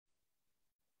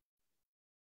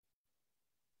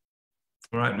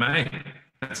All right, mate.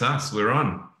 That's us. We're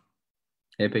on.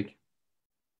 Epic.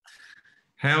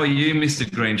 How are you, Mr.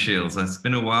 Greenshields? It's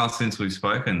been a while since we've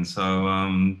spoken,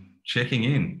 so checking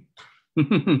in.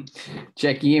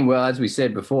 Checking in. Well, as we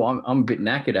said before, I'm a bit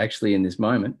knackered actually in this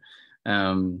moment.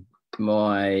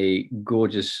 My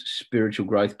gorgeous spiritual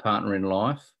growth partner in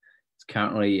life is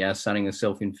currently sunning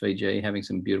herself in Fiji, having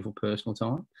some beautiful personal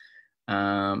time.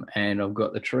 And I've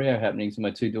got the trio happening. So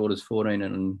my two daughters, 14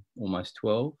 and almost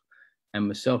 12, and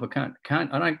myself. I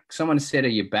don't. Someone said, "Are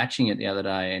you batching it?" the other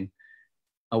day, and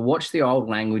I watched the old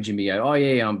language and me go, "Oh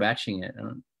yeah, I'm batching it."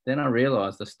 And then I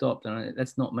realised I stopped, and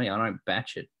that's not me. I don't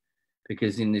batch it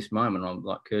because in this moment I'm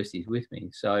like Kirsty's with me.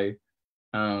 So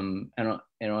and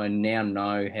I now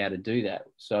know how to do that.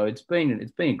 So it's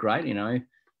been great.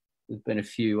 There's been a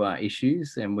few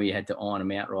issues, and we had to iron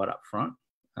them out right up front.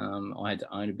 I had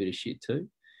to own a bit of shit too.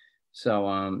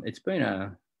 So it's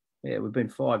been we've been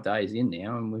 5 days in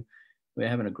now, and we're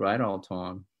having a great old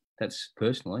time. That's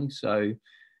personally. So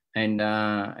and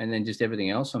then just everything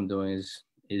else I'm doing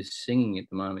is singing at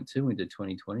the moment too into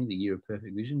 2020, the year of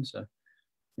perfect vision. So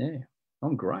yeah,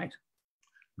 I'm great.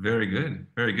 Very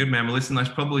good, man. Well, listen, I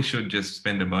probably should just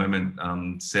spend a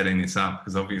moment setting this up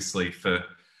because obviously for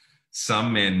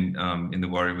some men in the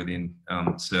Warrior Within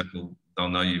circle, they'll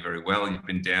know you very well. You've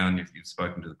been down, you've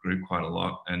spoken to the group quite a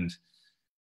lot, and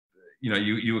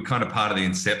you were kind of part of the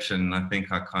inception. I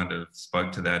think I kind of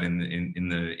spoke to that in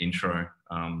the intro.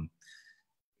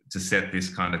 To set this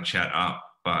kind of chat up,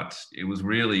 but it was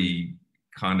really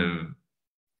kind of,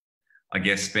 I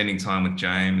guess, spending time with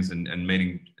James and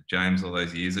meeting James all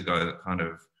those years ago that kind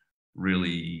of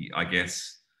really, I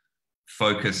guess,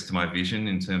 focused my vision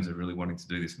in terms of really wanting to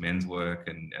do this men's work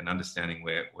and understanding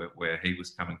where he was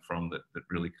coming from that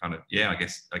really kind of, yeah, I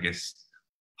guess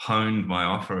honed my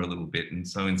offer a little bit. And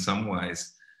so in some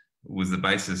ways was the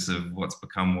basis of what's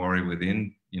become Warrior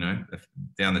Within,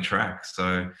 down the track.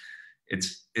 So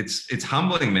it's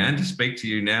humbling, man, to speak to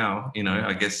you now,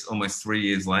 I guess almost 3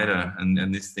 years later,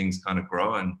 and this thing's kind of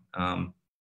growing.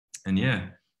 And yeah,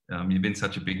 you've been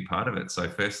such a big part of it. So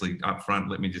firstly, up front,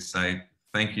 let me just say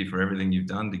thank you for everything you've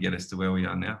done to get us to where we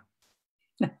are now.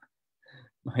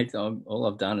 Mate, all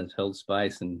I've done is held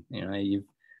space, and you've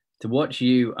to watch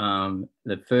you.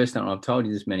 The first time, I've told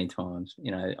you this many times.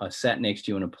 I sat next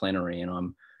to you in a plenary,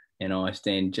 and I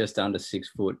stand just under 6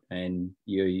 foot, and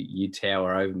you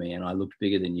tower over me, and I looked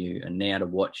bigger than you. And now to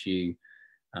watch you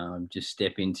just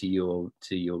step into your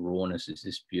rawness is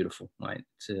just beautiful, mate.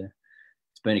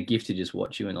 It's been a gift to just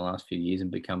watch you in the last few years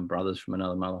and become brothers from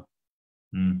another mother.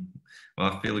 Well,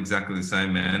 I feel exactly the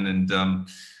same, man. And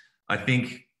I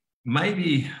think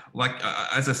maybe, like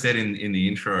as I said in the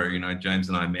intro, James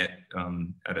and I met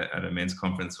at a men's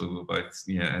conference. We were both,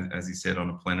 as he said, on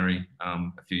a plenary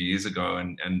a few years ago,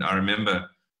 and I remember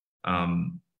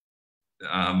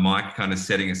Mike kind of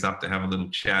setting us up to have a little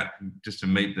chat just to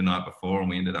meet the night before, and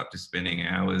we ended up just spending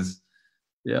hours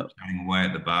chatting away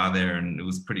at the bar there, and it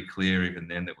was pretty clear even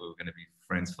then that we were going to be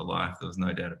friends for life. There was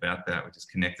no doubt about that. We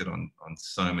just connected on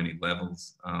so many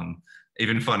levels.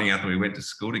 Even finding out that we went to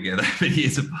school together for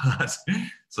years apart.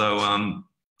 So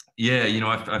yeah,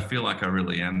 I feel like I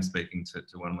really am speaking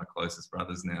to one of my closest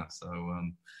brothers now. So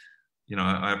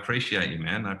I appreciate you,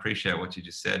 man. I appreciate what you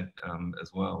just said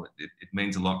as well. It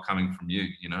means a lot coming from you.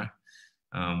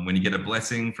 When you get a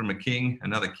blessing from a king,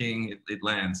 another king, it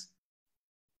lands.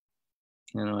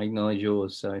 And I acknowledge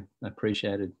yours, so I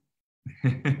appreciate it.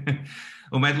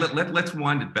 Well, mate, let's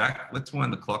wind it back. Let's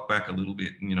wind the clock back a little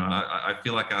bit. I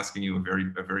feel like asking you a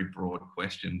very broad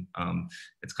question.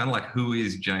 It's kind of like, who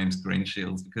is James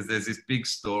Greenshields? Because there's this big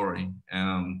story.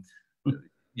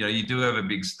 You do have a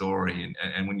big story,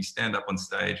 and when you stand up on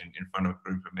stage in front of a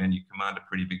group of men, you command a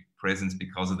pretty big presence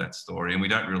because of that story. And we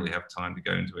don't really have time to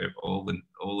go into all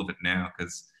of it now,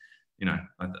 because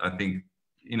I think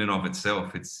in and of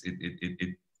itself,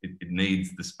 it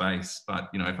needs the space. But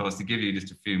if I was to give you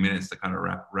just a few minutes to kind of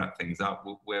wrap things up,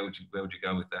 where would you go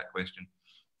with that question?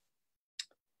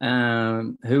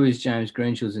 Who is James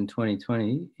Greenshields in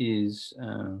 2020 is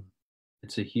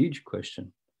it's a huge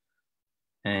question,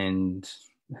 and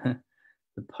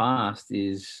the past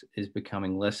is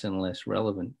becoming less and less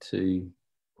relevant to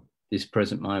this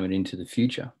present moment into the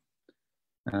future.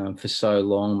 For so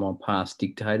long, my past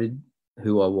dictated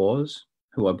who I was,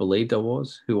 who I believed I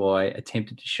was, who I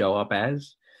attempted to show up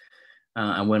as.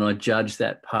 And when I judged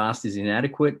that past as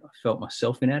inadequate, I felt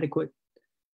myself inadequate.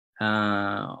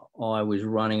 I was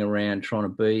running around trying to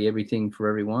be everything for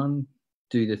everyone,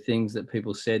 do the things that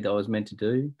people said I was meant to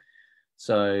do.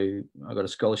 So I got a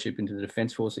scholarship into the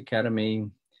Defence Force Academy,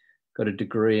 got a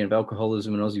degree in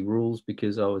alcoholism and Aussie rules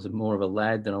because I was more of a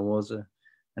lad than I was a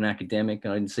an academic.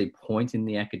 I didn't see point in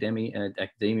the academia at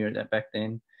that back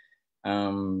then.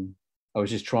 I was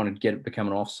just trying to become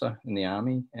an officer in the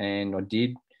army, and I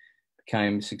did.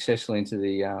 Became successfully into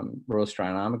the Royal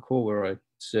Australian Army Corps, where I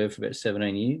served for about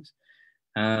 17 years.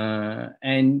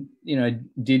 And, you know,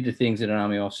 did the things that an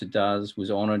army officer does,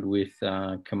 was honoured with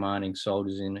commanding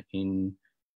soldiers in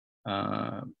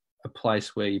a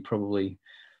place where you probably,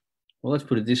 well, let's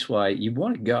put it this way, you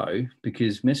want to go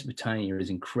because Mesopotamia is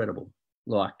incredible.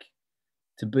 Like,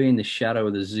 to be in the shadow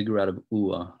of the ziggurat of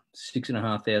Ur,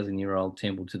 6,500-year-old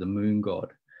temple to the moon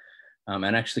god,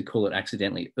 and actually call it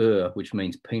accidentally which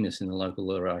means penis in the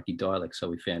local Iraqi dialect, so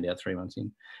we found out 3 months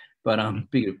in. But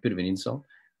bit of an insult.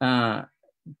 Yeah,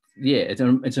 it's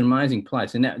an amazing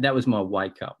place. And that was my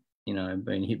wake up. You know,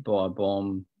 being hit by a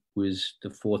bomb was the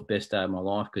fourth best day of my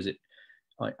life because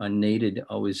I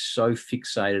was so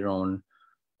fixated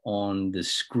on the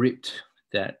script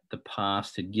that the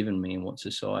past had given me and what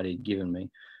society had given me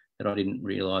that I didn't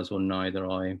realise or know that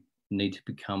I need to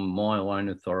become my own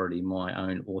authority, my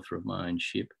own author of my own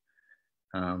ship.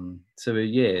 So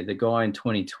yeah, the guy in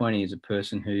 2020 is a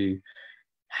person who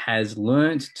has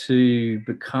learnt to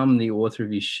become the author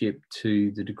of his ship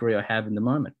to the degree I have in the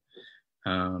moment.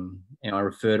 And I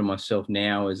refer to myself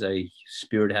now as a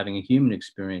spirit having a human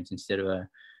experience instead of a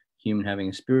human having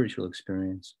a spiritual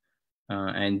experience.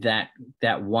 And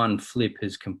that one flip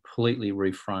has completely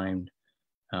reframed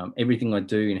everything I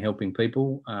do in helping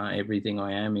people, everything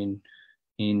I am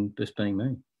in just being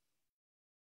me.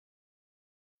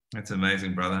 That's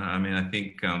amazing, brother. I mean, I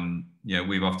think,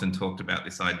 we've often talked about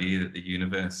this idea that the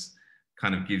universe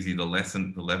kind of gives you the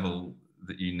level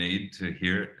that you need to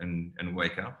hear it and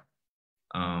wake up.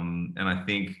 And I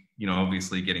think, you know,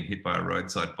 obviously getting hit by a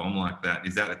roadside bomb like that,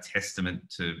 is that a testament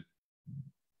to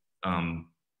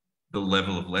the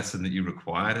level of lesson that you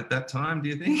required at that time, do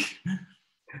you think?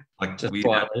 Like, just we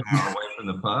that far away from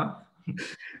the path?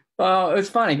 Well, it's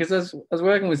funny because I was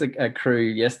working with a crew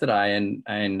yesterday,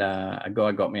 and a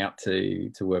guy got me up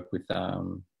to work with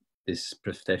this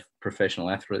professional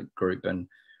athlete group,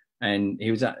 and he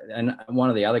was and one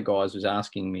of the other guys was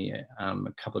asking me a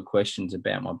couple of questions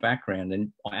about my background,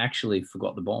 and I actually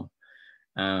forgot the bomb.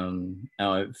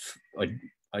 I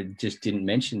just didn't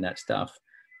mention that stuff.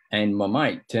 And my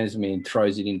mate turns to me and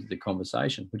throws it into the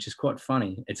conversation, which is quite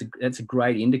funny. That's a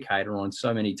great indicator on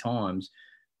so many times.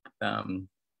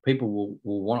 People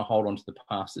will want to hold on to the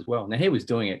past as well. Now, he was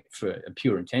doing it for a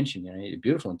pure intention, you know, a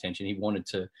beautiful intention. He wanted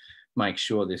to make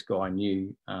sure this guy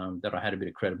knew that I had a bit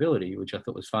of credibility, which I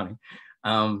thought was funny.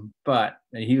 But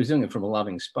he was doing it from a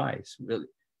loving space.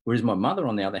 Whereas my mother,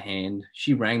 on the other hand,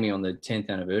 she rang me on the 10th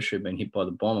anniversary of being hit by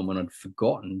the bomb. And when I'd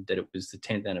forgotten that it was the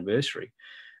 10th anniversary,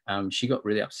 she got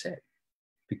really upset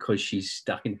because she's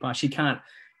stuck in the past. She can't,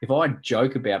 if I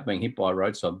joke about being hit by a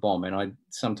roadside bomb, and I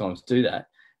sometimes do that,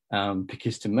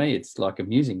 because to me, it's like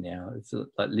amusing now. It's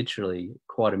like literally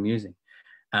quite amusing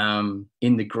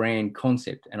in the grand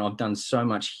concept. And I've done so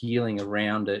much healing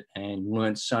around it and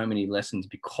learned so many lessons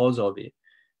because of it.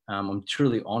 I'm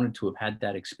truly honored to have had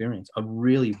that experience. I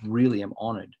really, really am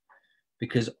honored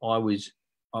because I was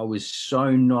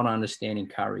so not understanding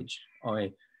courage.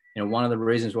 One of the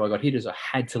reasons why I got hit is I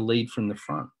had to lead from the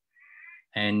front.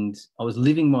 And I was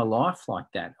living my life like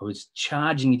that. I was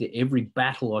charging into every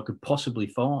battle I could possibly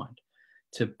find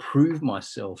to prove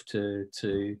myself, to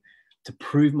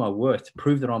prove my worth, to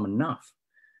prove that I'm enough.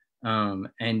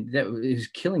 And that is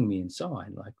killing me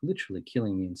inside, like literally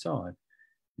killing me inside.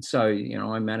 And so, you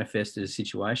know, I manifested a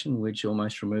situation which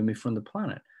almost removed me from the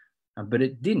planet, but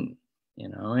it didn't, you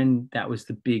know, and that was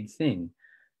the big thing.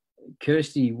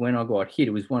 Kirsty, when I got hit,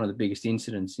 it was one of the biggest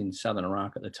incidents in southern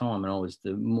Iraq at the time, and I was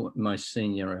the most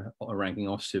senior ranking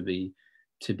officer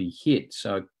to be hit.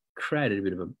 So it created a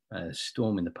bit of a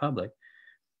storm in the public.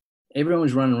 Everyone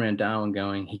was running around Darwin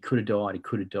going, he could have died, he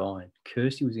could have died.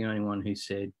 Kirsty was the only one who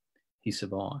said he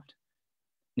survived.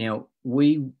 Now,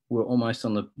 we were almost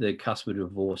on the cusp of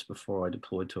divorce before I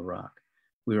deployed to Iraq.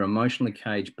 We were emotionally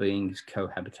caged beings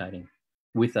cohabitating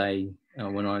with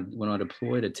when I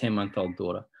deployed, a 10-month-old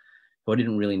daughter who I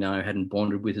didn't really know, hadn't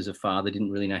bonded with as a father,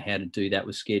 didn't really know how to do that,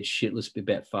 was scared shitless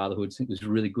about fatherhood. It was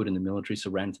really good in the military,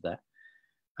 so ran to that.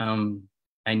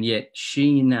 And yet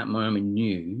she, in that moment,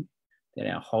 knew that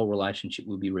our whole relationship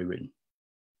would be rewritten.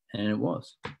 And it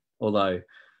was. Although it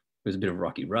was a bit of a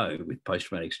rocky road with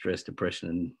post-traumatic stress, depression,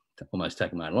 and almost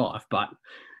taking my own life. But,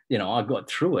 you know, I got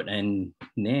through it. And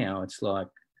now it's like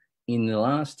in the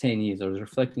last 10 years, I was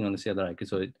reflecting on this the other day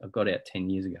because I got out 10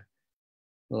 years ago.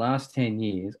 The last 10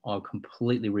 years, I've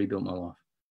completely rebuilt my life.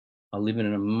 I live in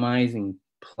an amazing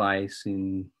place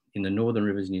in the Northern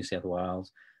Rivers, New South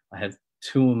Wales. I have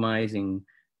two amazing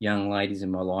young ladies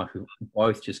in my life who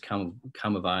both just come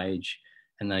of age,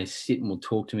 and they sit and will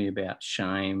talk to me about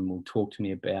shame, will talk to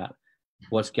me about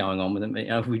what's going on with them. You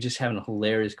know, we're just having a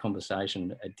hilarious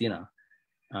conversation at dinner.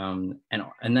 And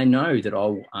they know that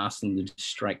I'll ask them the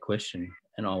straight question,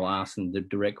 and I'll ask them the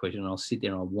direct question, and I'll sit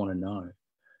there and I want to know.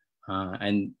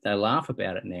 And they laugh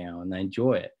about it now and they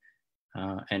enjoy it.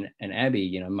 And Abby,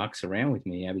 you know, mucks around with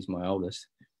me. Abby's my oldest.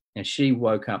 And she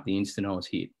woke up the instant I was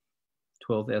hit,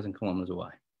 12,000 kilometres away.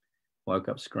 Woke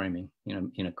up screaming, you know,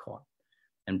 in a cot.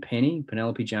 And Penny,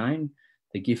 Penelope Jane,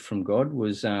 the gift from God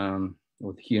was, or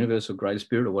the universal greater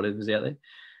spirit or whatever's out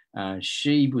there,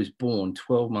 she was born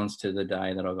 12 months to the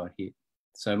day that I got hit.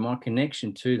 So my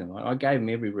connection to them, I gave them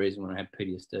every reason when I had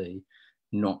PTSD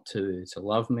not to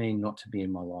love me, not to be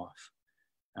in my life.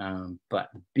 But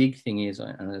the big thing is,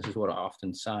 and this is what I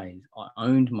often say, I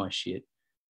owned my shit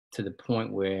to the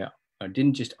point where I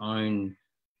didn't just own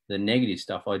the negative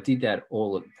stuff. I did that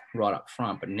all right up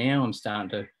front, but now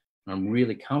I'm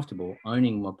really comfortable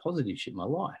owning my positive shit, my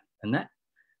life. And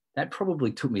that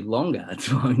probably took me longer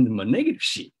to own my negative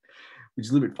shit, which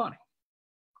is a little bit funny.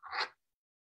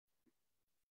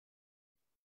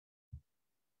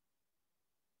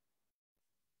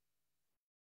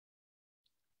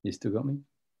 You still got me?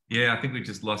 Yeah, I think we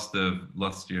just lost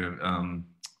your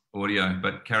audio,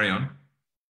 but carry on.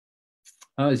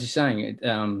 I was just saying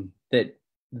that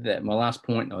my last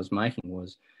point I was making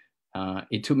was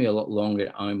it took me a lot longer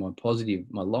to own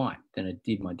my light than it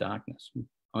did my darkness.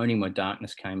 Owning my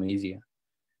darkness came easier.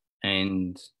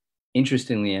 And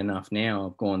interestingly enough, now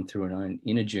I've gone through an own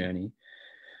inner journey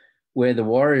where the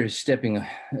warrior is stepping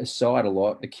aside a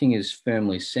lot. The king is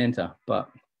firmly center, but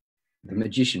the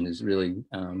magician has really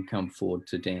come forward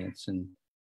to dance and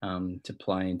to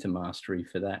play into mastery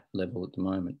for that level at the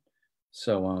moment.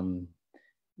 So,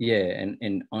 yeah,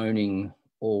 and owning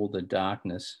all the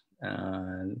darkness,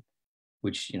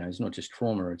 which, you know, is not just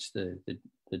trauma, it's the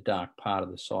dark part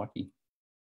of the psyche.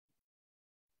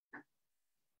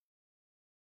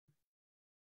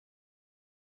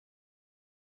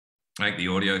 I think the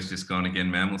audio's just gone again,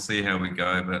 man. We'll see how we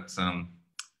go, but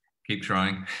keep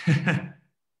trying.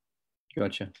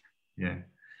 Gotcha. Yeah.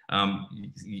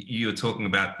 You were talking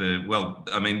about what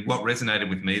resonated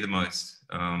with me the most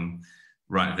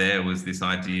right there was this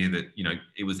idea that, you know,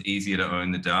 it was easier to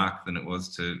own the dark than it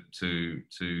was to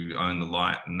own the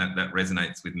light. And that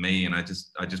resonates with me. And I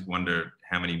just wonder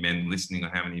how many men listening or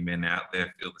how many men out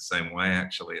there feel the same way,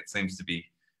 actually. It seems to be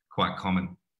quite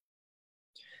common.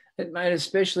 Mate,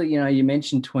 especially, you know, you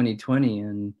mentioned 2020,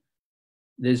 and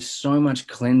there's so much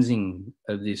cleansing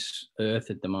of this earth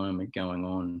at the moment going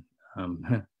on.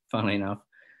 Funnily enough,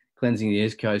 cleansing the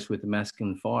East Coast with the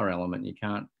masculine fire element, you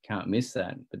can't miss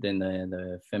that. But then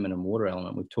the feminine water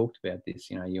element, we've talked about this,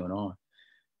 you know, you and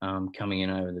I, coming in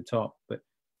over the top. But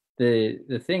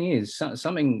the thing is,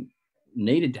 something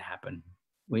needed to happen.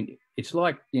 It's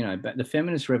like, you know, the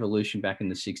feminist revolution back in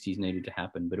the 60s needed to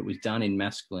happen, but it was done in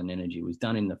masculine energy. It was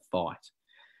done in the fight.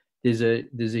 There's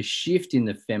a shift in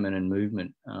the feminine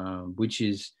movement, which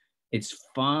is, it's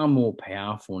far more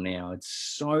powerful now.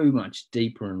 It's so much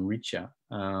deeper and richer.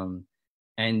 And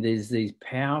there's these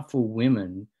powerful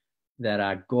women that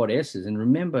are goddesses. And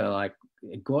remember, like,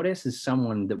 a goddess is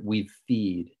someone that we've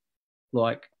feared.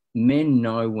 Like, men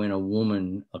know when a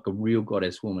woman, like a real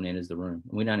goddess woman, enters the room,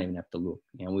 and we don't even have to look.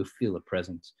 You know, we'll feel the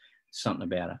presence, something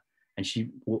about her. And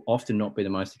she will often not be the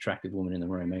most attractive woman in the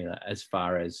room either, as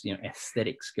far as, you know,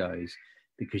 aesthetics goes,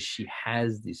 because she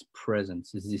has this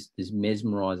presence, this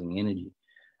mesmerizing energy.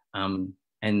 And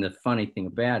the funny thing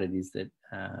about it is that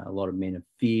a lot of men have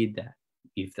feared that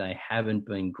if they haven't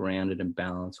been grounded and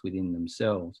balanced within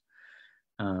themselves.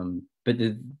 But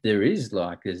there's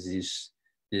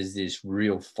this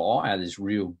real fire, this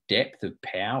real depth of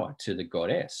power to the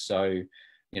goddess. So,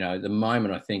 you know, the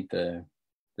moment I think the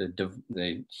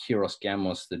Hieros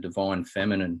Gamos, the divine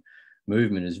feminine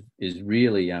movement is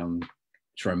really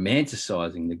it's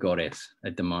romanticizing the goddess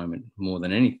at the moment more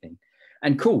than anything.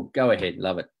 And cool, go ahead,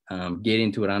 love it, get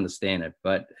into it, understand it.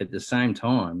 But at the same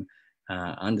time,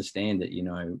 understand that, you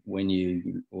know,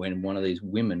 when one of these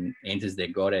women enters their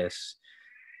goddess,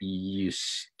 you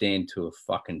stand to a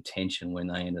fucking tension when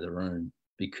they enter the room,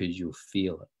 because you'll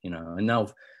feel it, you know, and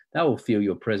they'll feel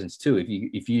your presence too.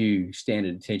 If you stand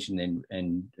at attention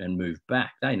and move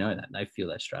back, they know that, they feel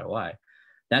that straight away.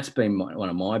 That's been one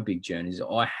of my big journeys.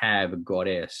 I have a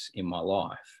goddess in my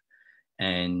life,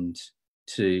 and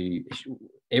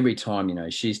every time, you know,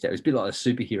 it's a bit like a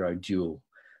superhero duel.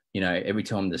 You know, every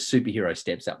time the superhero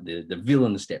steps up, the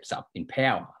villain steps up in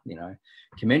power, you know,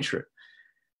 commensurate.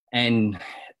 And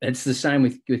it's the same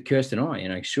with Kirsten and I. You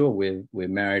know, sure, we're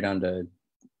married under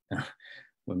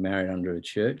were married under a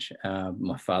church.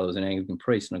 My father was an Anglican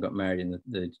priest, and I got married in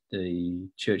the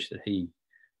church that he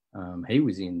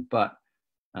was in. But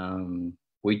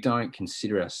we don't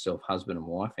consider ourselves husband and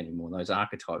wife anymore. Those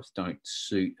archetypes don't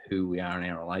suit who we are in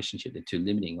our relationship. They're too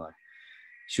limiting. Like,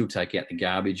 she'll take out the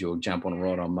garbage or jump on a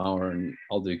ride-on mower, and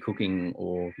I'll do cooking.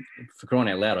 Or, for crying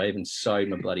out loud, I even sewed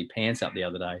my bloody pants up the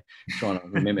other day trying to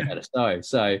remember how to sew.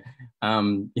 So,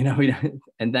 you know, we don't,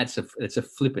 and it's a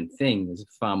flippant thing. There's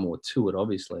far more to it,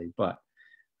 obviously. But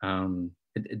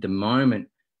at the moment,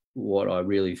 what I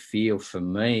really feel for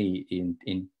me in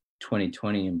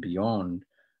 2020 and beyond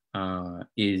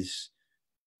is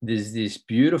there's this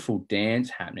beautiful dance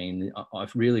happening. I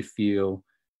really feel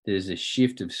there's a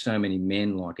shift of so many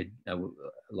men, like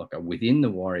a within the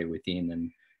warrior within,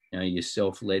 and you know,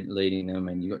 yourself leading them,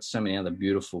 and you've got so many other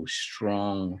beautiful,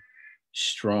 strong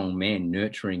men,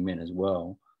 nurturing men as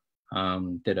well,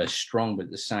 that are strong but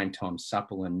at the same time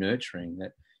supple and nurturing.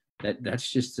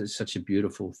 That's just such a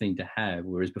beautiful thing to have.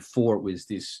 Whereas before it was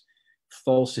this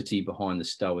falsity behind the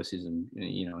stoicism,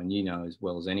 you know, and you know as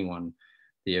well as anyone,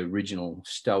 the original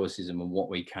stoicism and what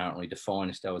we currently define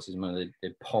as stoicism are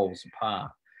they're poles apart.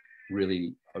 I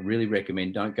really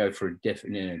recommend don't go for a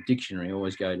dictionary,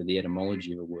 always go to the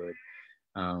etymology of a word.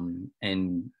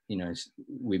 And, you know,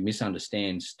 we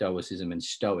misunderstand stoicism and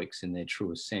stoics in their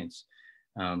truest sense.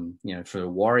 You know, for a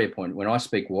warrior point, when I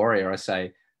speak warrior, I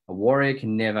say a warrior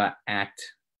can never act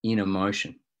in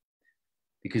emotion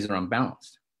because they're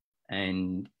unbalanced.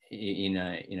 And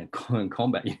in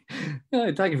combat, you know,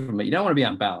 take it from me, you don't want to be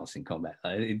unbalanced in combat.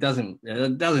 It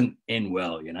doesn't end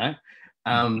well, you know.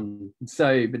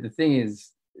 So, but the thing is,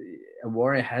 a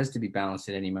warrior has to be balanced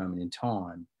at any moment in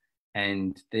time,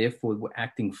 and therefore we're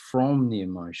acting from the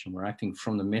emotion, we're acting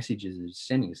from the messages it's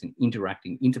sending us, and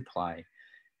interplay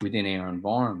within our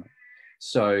environment.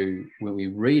 So when we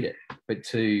read it, but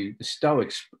to the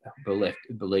Stoics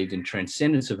believed in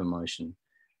transcendence of emotion,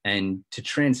 and to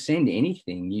transcend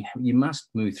anything, you must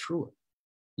move through it.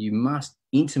 You must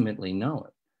intimately know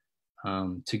it.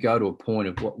 To go to a point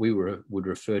of what we would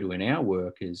refer to in our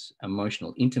work as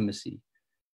emotional intimacy.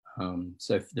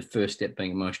 So the first step being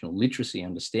emotional literacy,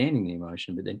 understanding the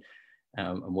emotion, but then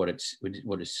what it's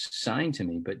saying to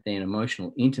me. But then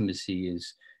emotional intimacy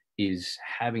is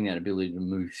having that ability to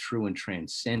move through and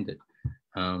transcend it.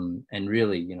 And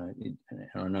really, you know,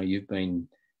 I know you've been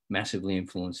massively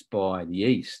influenced by the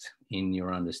East in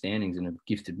your understandings, and have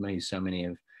gifted me so many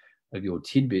of your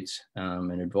tidbits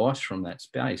and advice from that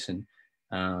space, and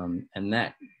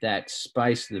that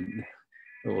space, the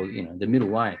middle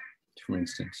way, for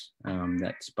instance,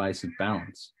 that space of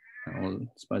balance. I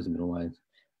suppose the middle way,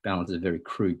 balance is a very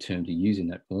crude term to use in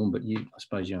that form, but I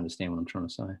suppose you understand what I'm trying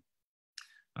to say.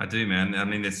 I do, man. I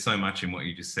mean, there's so much in what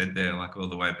you just said there, like all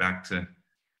the way back to,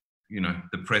 you know,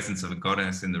 the presence of a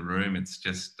goddess in the room. It's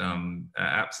just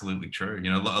absolutely true.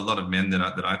 You know, a lot of men that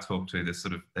I talk to,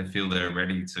 they feel they're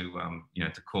ready to, you know,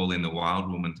 to call in the wild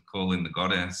woman, to call in the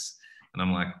goddess. And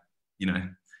I'm like, you know,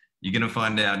 you're going to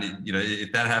find out, you know,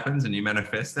 if that happens and you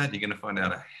manifest that, you're going to find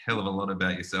out a hell of a lot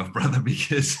about yourself, brother,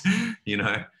 because, you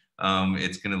know,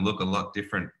 it's going to look a lot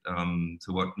different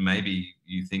to what maybe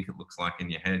you think it looks like in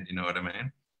your head. You know what I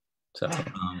mean? So,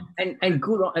 and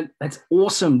good, that's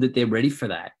awesome that they're ready for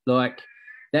that. Like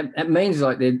that means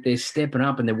like they're stepping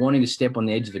up and they're wanting to step on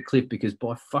the edge of the cliff, because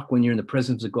by fuck, when you're in the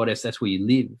presence of goddess, that's where you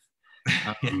live.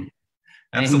 Yeah,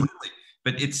 absolutely.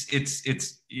 But it's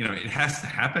you know, it has to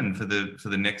happen for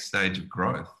the next stage of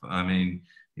growth. I mean,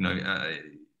 you know,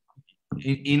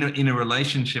 in a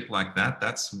relationship like that,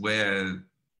 that's where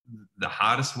the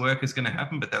hardest work is going to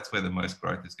happen, but that's where the most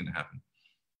growth is going to happen.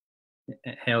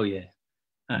 Hell yeah.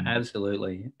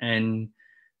 Absolutely. And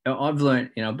I've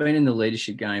learned, you know, I've been in the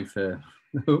leadership game for,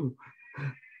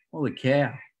 holy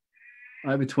cow,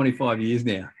 over 25 years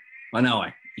now. I know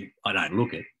I don't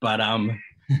look it, but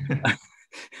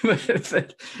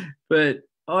but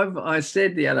I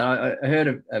said the other, I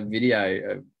heard a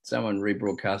video, someone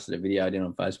rebroadcasted a video down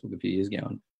on Facebook a few years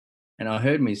ago, and I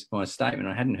heard my statement.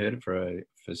 I hadn't heard it for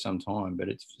some time, but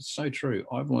it's so true.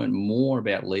 I've learned more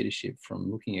about leadership from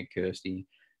looking at Kirsty,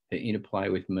 her interplay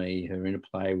with me, her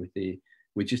interplay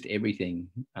with just everything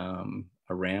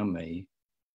around me,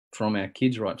 from our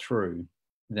kids right through,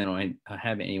 than I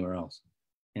have anywhere else.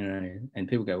 You know, and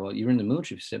people go, well, you're in the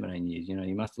military for 17 years. You know,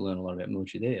 you must have learned a lot about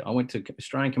military there. I went to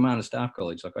Australian Command and Staff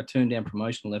College. Like, I turned down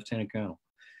promotion to Lieutenant Colonel.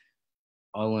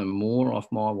 I learned more off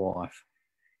my wife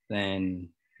than,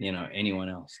 you know, anyone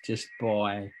else, just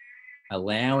by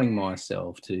allowing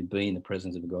myself to be in the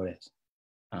presence of a goddess.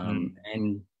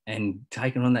 And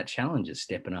taking on that challenge of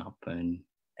stepping up and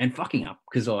fucking up,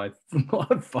 because I've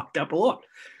fucked up a lot.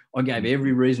 I gave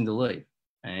every reason to leave.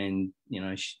 And,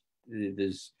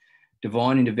 there's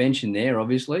divine intervention there,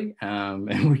 obviously.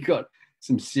 And we got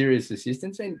some serious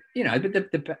assistance. And,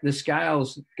 but the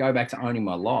scales go back to owning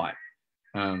my light.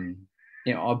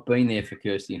 I've been there for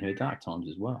Kirsty in her dark times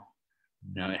as well.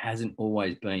 It hasn't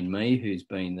always been me who's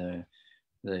been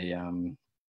the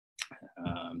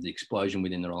explosion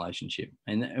within the relationship,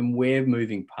 and we're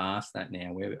moving past that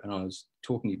now. And I was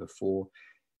talking to you before,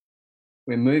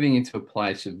 we're moving into a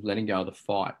place of letting go of the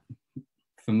fight.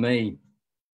 For me,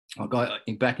 I got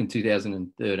back in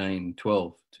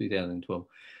 2012,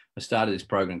 I started this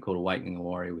program called Awakening the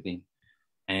Warrior Within,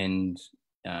 and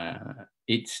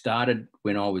it started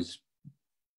when I was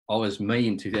me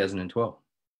in 2012,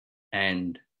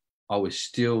 and I was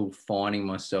still finding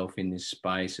myself in this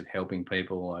space of helping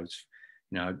people. I was,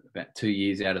 about 2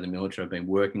 years out of the military. I've been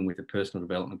working with a personal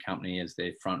development company as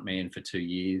their front man for 2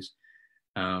 years.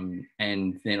 And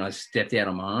then I stepped out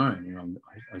on my own.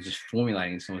 I was just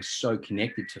formulating this. I was so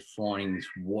connected to finding this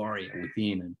warrior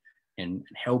within and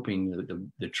helping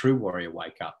the true warrior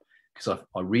wake up. Because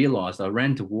I realized I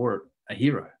ran to war a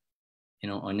hero.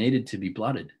 I needed to be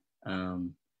blooded.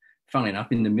 Funnily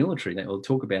enough, in the military, they'll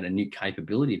talk about a new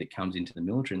capability that comes into the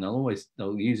military, and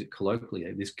they'll use it colloquially.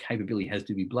 This capability has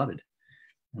to be blooded,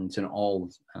 and it's an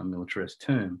old militarist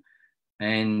term.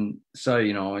 And so,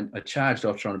 I charged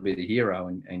off trying to be the hero,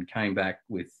 and came back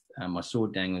with my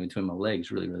sword dangling between my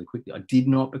legs really, really quickly. I did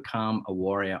not become a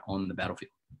warrior on the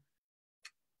battlefield.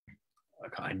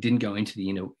 I didn't go into the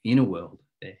inner world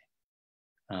there.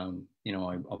 I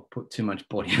put too much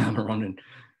body armor on and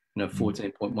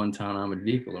 14.1 ton armored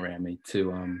vehicle around me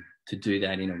to do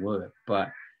that inner work. But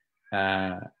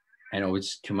and I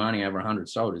was commanding over 100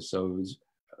 soldiers, so it was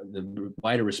the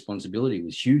weight of responsibility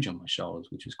was huge on my shoulders,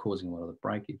 which was causing a lot of the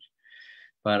breakage.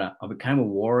 But I became a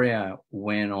warrior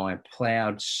when I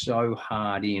ploughed so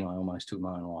hard in, I almost took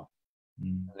my own life.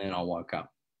 And then I woke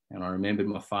up, and I remembered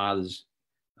my father's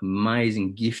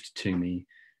amazing gift to me.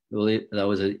 I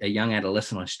was a young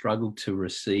adolescent. I struggled to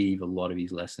receive a lot of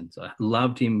his lessons. I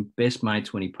loved him, best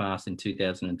mates when he passed in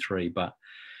 2003, but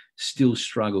still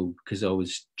struggled because I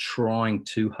was trying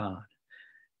too hard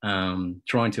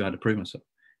to prove myself.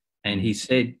 And he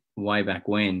said way back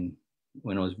when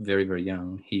I was very, very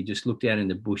young, he just looked out in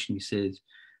the bush and he says,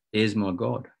 "There's my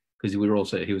God." Because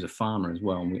he was a farmer as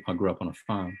well. And I grew up on a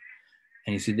farm.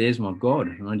 And he said, "There's my God."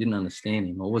 And I didn't understand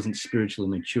him. I wasn't spiritually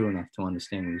mature enough to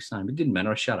understand what he was saying, but it didn't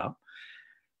matter. I shut up.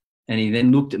 And he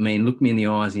then looked at me and looked me in the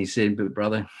eyes and he said, "But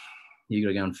brother, you got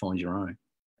to go and find your own."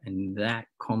 And that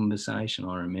conversation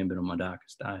I remembered on my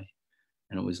darkest day.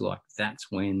 And it was like,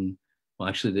 that's when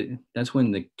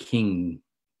the king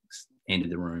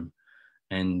entered the room.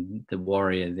 And the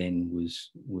warrior then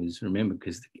was remembered,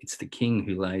 because it's the king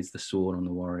who lays the sword on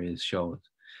the warrior's shoulders.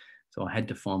 So I had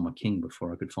to find my king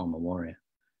before I could find my warrior.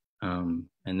 And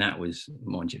that was,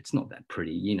 mind you, it's not that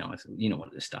pretty. You know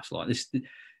what this stuff's like. This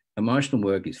emotional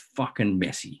work is fucking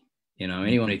messy.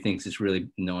 Anyone who thinks it's really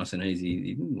nice and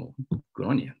easy, well, good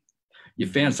on you. You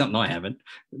found something I haven't,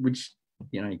 which,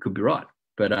 you could be right.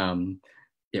 But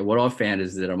what I've found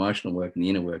is that emotional work and the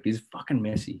inner work is fucking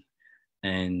messy.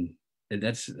 And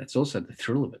that's also the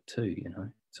thrill of it too,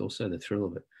 It's also the thrill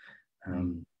of it.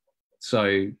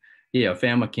 So yeah, I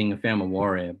found my king, I found my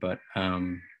warrior, but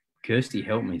Kirsty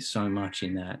helped me so much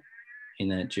in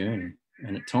that journey.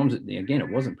 And at times, again, it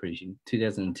wasn't pretty. In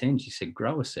 2010, she said,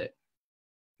 "Grow a set."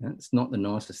 That's not the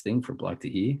nicest thing for a bloke to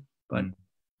hear, but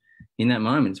in that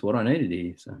moment, it's what I needed to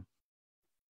hear. So,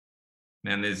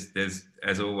 man, there's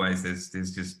as always, there's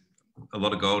just a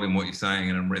lot of gold in what you're saying,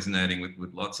 and I'm resonating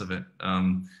with lots of it.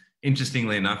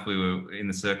 Interestingly enough, we were in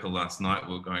the circle last night.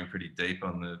 We were going pretty deep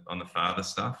on the father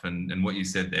stuff, and what you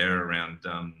said there around,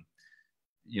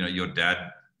 your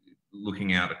dad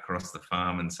looking out across the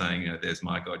farm and saying, "There's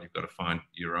my God, you've got to find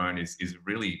your own," is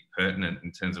really pertinent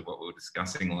in terms of what we were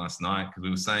discussing last night, because we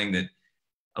were saying that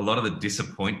a lot of the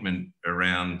disappointment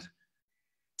around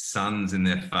sons and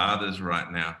their fathers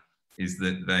right now is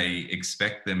that they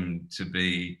expect them to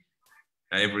be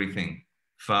everything: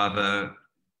 father,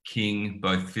 king,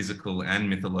 both physical and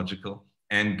mythological,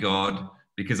 and God,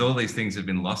 because all these things have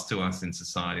been lost to us in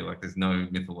society. Like, there's no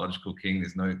mythological king,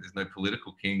 there's no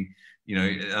political king,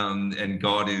 and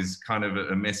God is kind of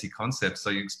a messy concept. So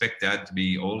you expect dad to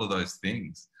be all of those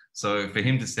things. So for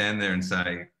him to stand there and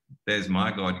say, "There's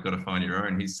my God, you've got to find your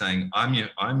own," he's saying, I'm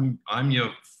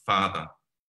your father.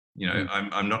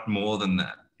 I'm not more than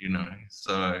that.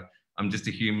 So I'm just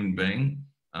a human being,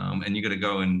 and you got to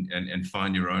go and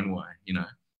find your own way.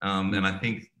 And I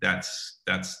think that's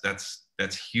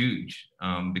huge,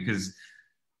 because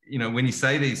when you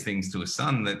say these things to a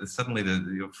son, that suddenly,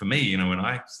 for me, when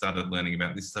I started learning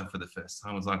about this stuff for the first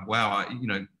time, I was like, wow,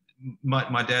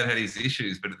 my dad had his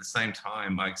issues, but at the same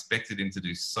time, I expected him to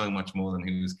do so much more than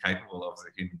he was capable of as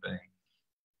a human being.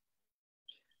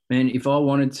 Man, if I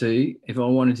wanted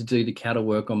to do the cattle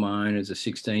work on my own as a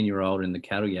 16-year-old in the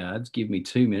cattle yards, give me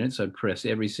 2 minutes, I'd press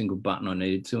every single button I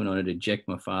needed to, and I'd eject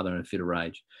my father in a fit of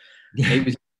rage.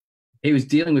 He was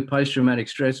dealing with post-traumatic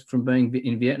stress from being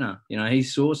in Vietnam. He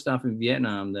saw stuff in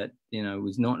Vietnam that,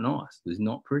 was not nice, was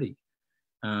not pretty.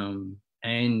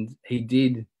 And he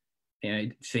did,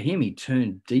 for him, he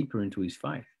turned deeper into his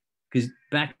faith. Because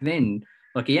back then,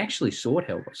 like, he actually sought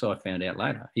help. So I found out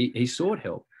later. He sought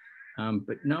help.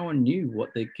 But no one knew what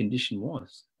the condition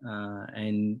was.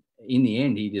 And in the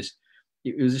end, it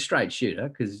was a straight shooter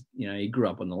because, he grew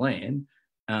up on the land.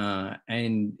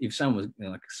 And if someone was,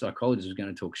 like a psychologist was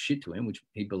going to talk shit to him, which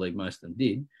he believed most of them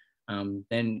did,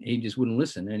 then he just wouldn't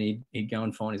listen, and he'd go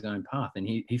and find his own path. And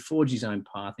he forged his own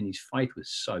path, and his faith was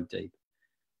so deep,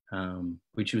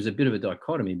 which was a bit of a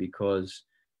dichotomy because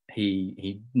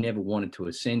he never wanted to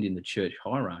ascend in the church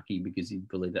hierarchy because he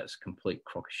believed that's a complete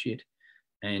crock of shit.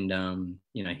 And,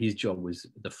 his job was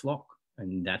the flock,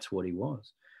 and that's what he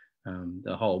was.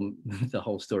 The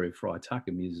whole story of Friar Tuck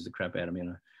amuses the crap out of me,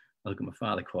 and I look at my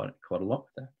father quite a lot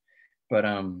with that.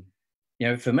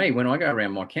 But, for me, when I go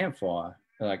around my campfire,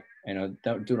 and I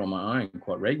don't do it on my own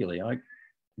quite regularly, I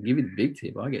give you the big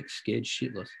tip, I get scared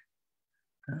shitless.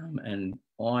 And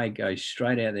I go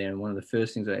straight out there, and one of the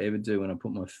first things I ever do when I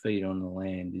put my feet on the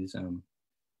land is,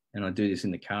 and I do this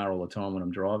in the car all the time when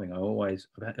I'm driving,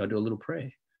 I do a little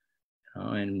prayer.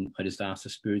 And I just ask the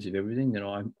spirits of everything that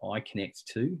I connect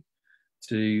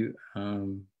to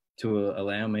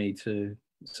allow me to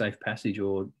safe passage,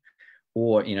 or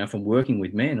if I'm working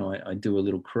with men, I do a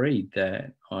little creed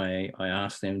that I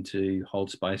ask them to hold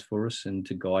space for us and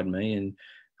to guide me,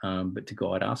 and but to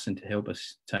guide us and to help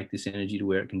us take this energy to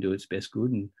where it can do its best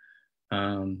good.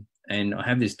 And I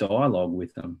have this dialogue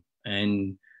with them,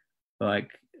 and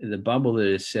like the bubble that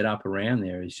is set up around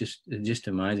there is just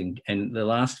amazing. And the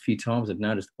last few times I've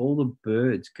noticed all the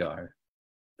birds go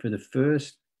for the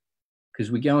first,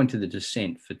 because we go into the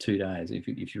descent for 2 days.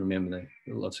 If you remember that,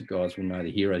 lots of guys will know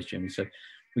the hero's journey. So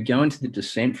we go into the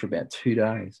descent for about 2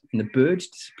 days, and the birds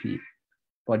disappear.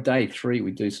 By day 3,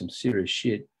 we do some serious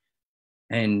shit.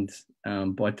 And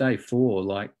by day 4,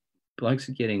 like, blokes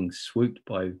are getting swooped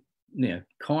by,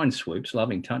 kind swoops,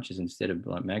 loving touches, instead of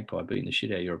like magpie beating the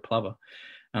shit out of you or a plover.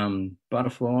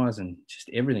 Butterflies, and just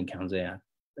everything comes out.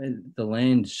 The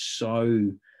land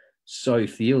so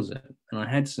feels it. And I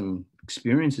had some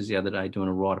experiences the other day doing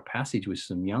a rite of passage with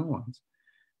some young ones.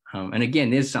 And again,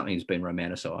 there's something that's been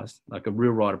romanticized. Like, a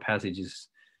real rite of passage is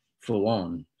full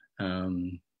on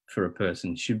for a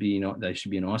person. They should be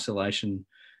in isolation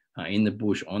in the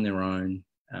bush on their own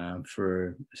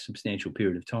for a substantial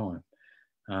period of time.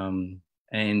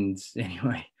 And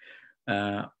anyway,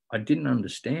 I didn't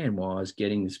understand why I was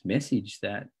getting this message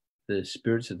that the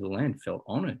spirits of the land felt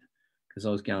honored, because I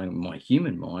was going, my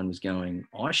human mind was going,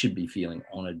 I should be feeling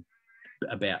honored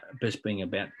about just being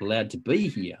allowed to be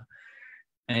here.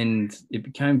 And it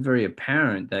became very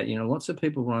apparent that, lots of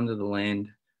people run to the land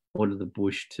or to the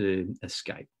bush to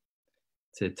escape,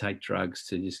 to take drugs,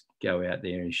 to just go out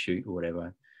there and shoot or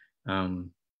whatever. And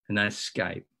they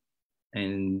escape.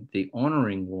 And the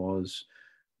honoring was,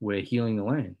 we're healing the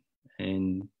land,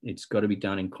 and it's got to be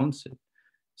done in concert.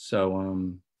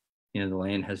 So, the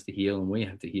land has to heal and we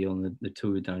have to heal, and the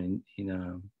two are done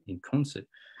in concert.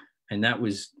 And that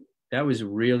was a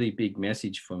really big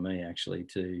message for me, actually,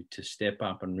 to step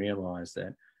up and realize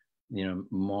that,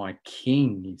 my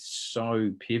king is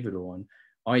so pivotal. And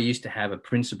I used to have a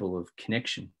principle of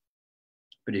connection,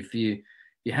 but if you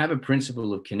have a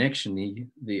principle of connection,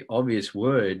 the obvious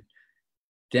word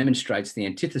demonstrates the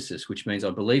antithesis, which means I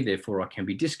believe, therefore I can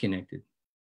be disconnected,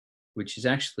 which is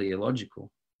actually illogical.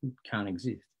 It can't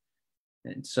exist.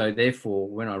 And so therefore,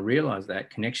 when I realized that,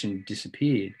 connection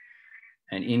disappeared,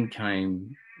 and in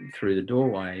came through the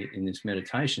doorway in this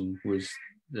meditation was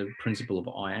the principle of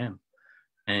I am.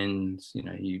 And,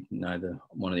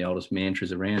 one of the oldest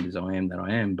mantras around is I am that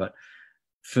I am. But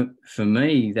for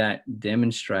me, that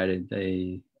demonstrated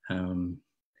that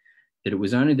it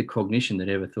was only the cognition that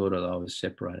ever thought that I was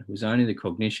separated. It was only the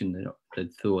cognition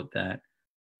that thought that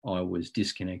I was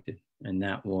disconnected. And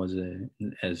that was,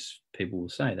 as people will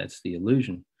say, that's the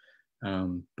illusion.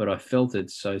 But I felt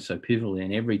it so pivotally.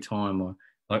 And every time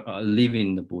I live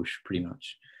in the bush pretty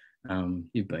much.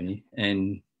 You've been here.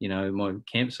 And, my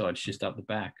campsite's just up the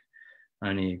back,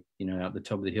 only, up the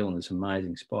top of the hill in this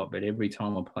amazing spot. But every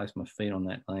time I place my feet on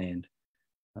that land,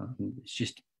 it's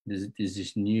just there's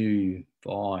this new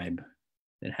vibe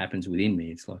that happens within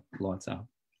me. It's like lights up,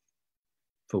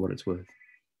 for what it's worth.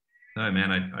 No,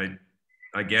 man,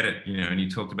 I get it, you know, and you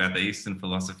talked about the Eastern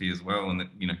philosophy as well, and that,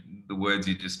 you know, the words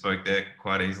you just spoke there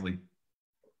quite easily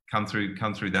come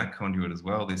through that conduit as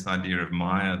well. This idea of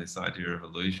Maya, this idea of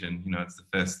illusion, you know, it's the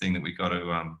first thing that we got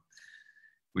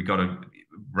to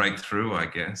break through, I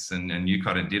guess. And you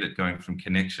kind of did it, going from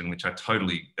connection, which that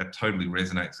totally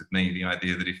resonates with me. The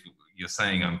idea that if you're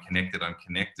saying I'm connected,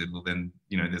 well then,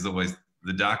 you know, there's always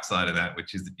the dark side of that,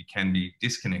 which is that you can be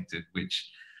disconnected, which,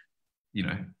 you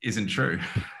know, isn't true.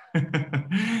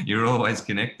 You're always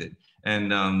connected.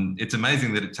 And it's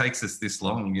amazing that it takes us this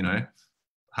long, you know,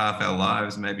 half our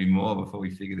lives, maybe more, before we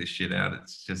figure this shit out.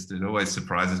 It's just, it always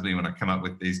surprises me when I come up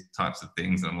with these types of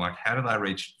things. And I'm like, how did I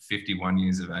reach 51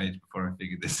 years of age before I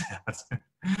figured this out?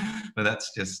 But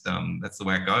that's just, that's the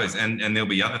way it goes. And there'll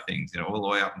be other things, you know, all the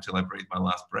way up until I breathe my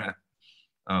last breath.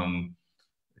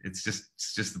 It's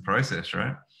just the process,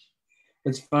 right?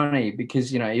 It's funny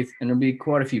because, you know, and there'll be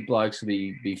quite a few blokes will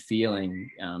be feeling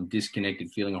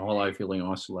disconnected, feeling hollow, feeling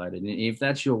isolated. And if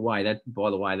that's your way, that, by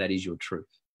the way, that is your truth.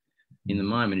 In the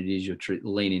moment, it is your truth.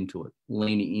 Lean into it.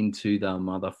 Lean into the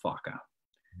motherfucker.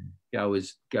 Go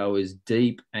as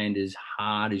deep and as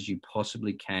hard as you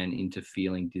possibly can into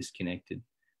feeling disconnected.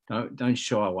 Don't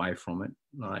shy away from it.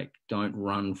 Like, don't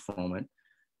run from it.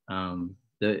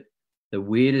 The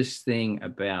weirdest thing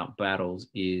about battles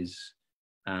is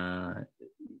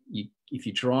if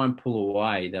you try and pull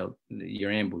away,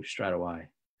 you're ambushed straight away.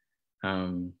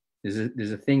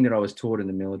 There's a thing that I was taught in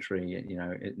the military, you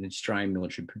know, in the Australian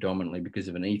military, predominantly because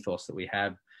of an ethos that we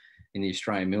have in the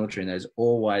Australian military, and there's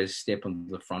always step on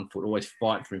the front foot, always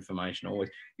fight for information,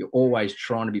 you're always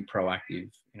trying to be proactive,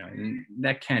 you know, and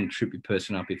that can trip your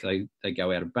person up if they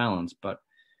go out of balance. But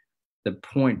the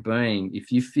point being,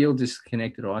 if you feel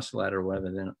disconnected, isolated, or whatever,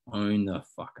 then own the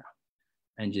fucker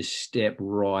and just step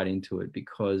right into it,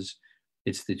 because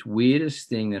it's the weirdest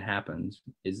thing that happens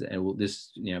is, and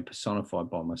this, you know, personified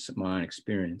by my own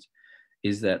experience,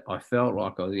 is that I felt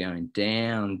like I was going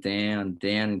down, down,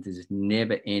 down into this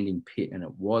never-ending pit, and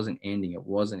it wasn't ending.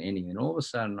 And all of a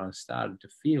sudden, I started to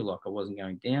feel like I wasn't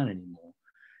going down anymore.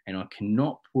 And I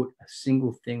cannot put a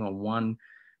single thing on one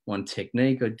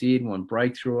technique I did, one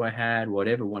breakthrough I had,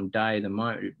 whatever, one day, the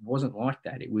moment. It wasn't like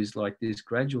that. It was like this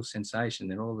gradual sensation.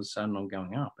 Then all of a sudden I'm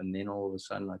going up, and then all of a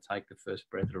sudden I take the first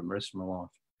breath of the rest of my life.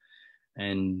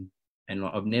 And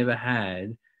I've never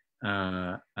had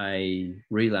a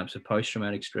relapse of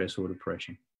post-traumatic stress or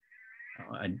depression.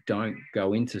 I don't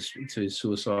go into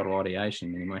suicidal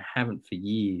ideation anymore. I haven't for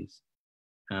years.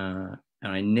 And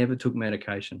I never took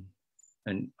medication.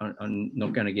 And I'm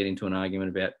not going to get into an argument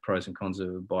about pros and cons of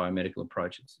a biomedical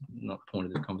approach. It's not the point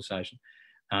of this conversation,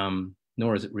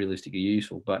 nor is it realistically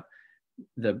useful. But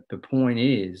the point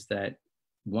is that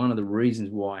one of the reasons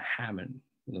why I haven't,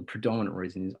 the predominant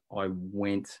reason, is I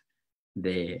went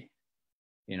there,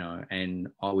 you know, and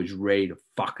I was ready to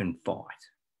fucking fight.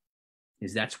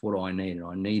 Is that's what I needed.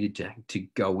 I needed to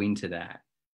go into that.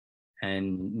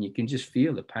 And you can just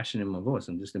feel the passion in my voice.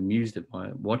 I'm just amused at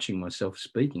watching myself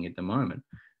speaking at the moment.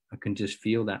 I can just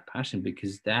feel that passion,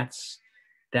 because that's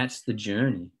the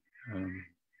journey.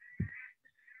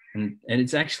 And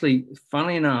it's actually,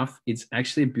 funnily enough, it's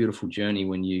actually a beautiful journey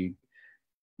when you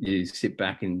sit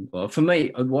back and, well, for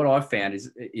me, what I found is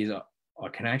I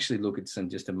can actually look at some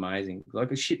just amazing,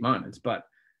 like shit moments. But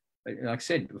like I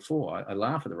said before, I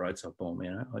laugh at the roadside bomb,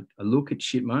 you know. I look at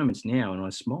shit moments now and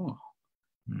I smile.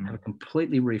 Have a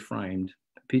completely reframed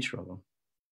picture of them.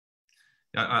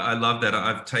 I love that.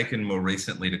 I've taken more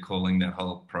recently to calling that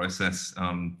whole process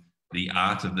the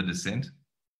art of the descent.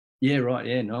 Yeah, right.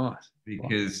 Yeah, nice.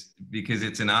 Because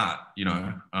it's an art, you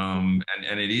know, and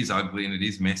it is ugly and it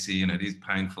is messy and it is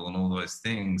painful and all those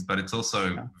things, but it's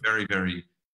also very, very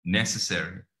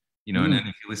necessary, you know. And if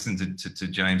you listen to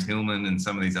James Hillman and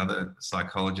some of these other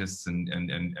psychologists and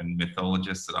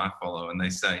mythologists that I follow, and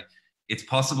they say, it's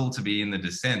possible to be in the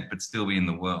descent but still be in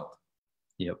the world.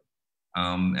 Yep.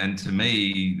 And to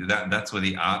me, that's where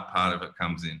the art part of it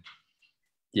comes in.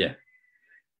 Yeah.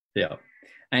 Yeah.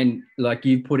 And like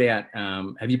you put out,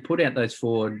 have you put out those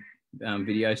 4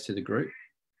 videos to the group,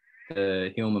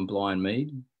 the Hillman, Blind,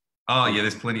 Mead? Oh yeah,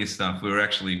 there's plenty of stuff. We were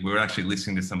actually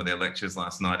listening to some of their lectures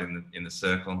last night in the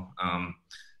circle.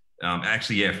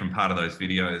 Actually, yeah, from part of those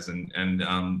videos, and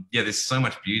yeah, there's so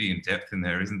much beauty and depth in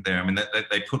there, isn't there? I mean,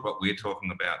 they put what we're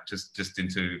talking about just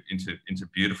into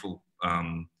beautiful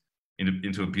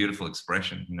into a beautiful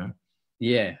expression, you know.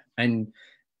 Yeah, and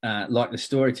like the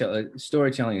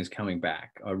storytelling is coming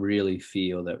back. I really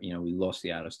feel that, you know, we lost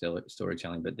the art of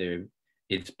storytelling, but there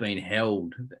it's been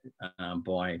held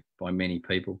by many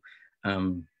people.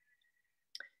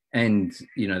 And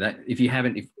you know that if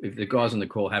the guys on the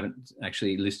call haven't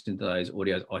actually listened to those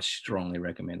audios, I strongly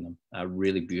recommend them. They're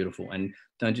really beautiful, and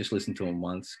don't just listen to them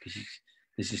once, because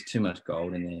there's just too much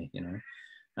gold in there, you know.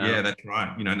 Yeah, that's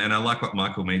right. You know, and I like what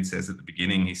Michael Mead says at the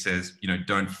beginning. He says, you know,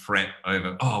 don't fret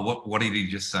over, oh, what did he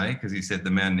just say? Because he said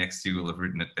the man next to you will have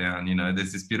written it down. You know,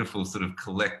 there's this beautiful sort of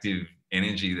collective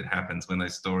energy that happens when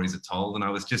those stories are told. And I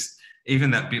was just, even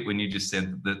that bit when you just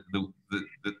said that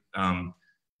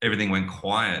everything went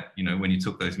quiet, you know, when you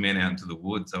took those men out into the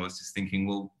woods, I was just thinking,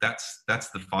 well, that's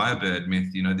the Firebird myth,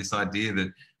 you know, this idea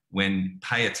that when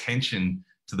pay attention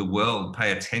to the world,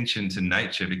 pay attention to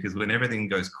nature, because when everything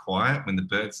goes quiet, when the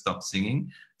birds stop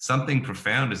singing, something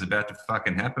profound is about to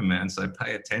fucking happen, man. So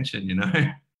pay attention, you know.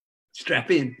 Strap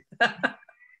in.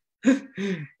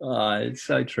 Oh, it's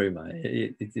so true,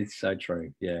 mate. It's so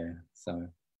true. Yeah. So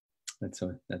that's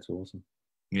awesome.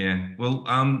 Yeah. Well,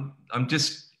 I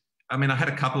had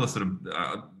a couple of sort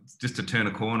of just to turn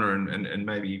a corner and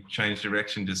maybe change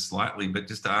direction just slightly, but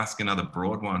just to ask another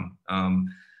broad one.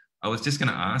 I was just going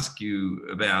to ask you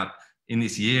about, in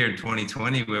this year in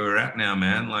 2020 where we're at now,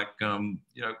 man, like, you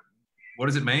know, what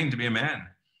does it mean to be a man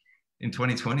in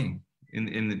 2020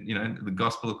 in the, you know, the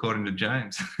gospel according to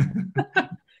James?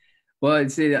 Well,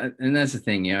 and that's the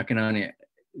thing. Yeah,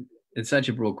 it's such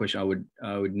a broad question.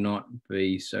 I would not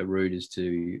be so rude as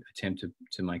to attempt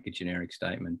to make a generic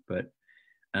statement, but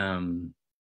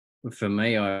for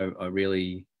me, I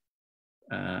really,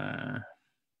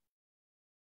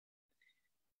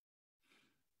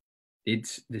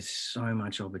 there's so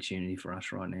much opportunity for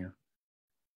us right now.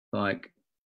 Like,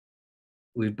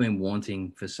 we've been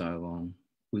wanting for so long.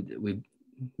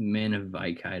 Men have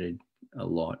vacated a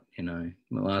lot, you know. In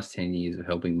the last 10 years of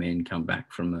helping men come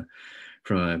back from a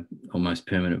almost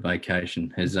permanent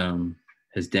vacation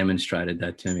has demonstrated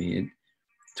that to me.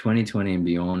 2020 and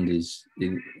beyond there's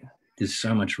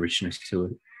so much richness to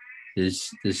it.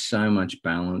 There's so much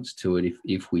balance to it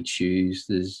if we choose.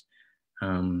 There's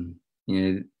you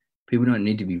know, people don't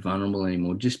need to be vulnerable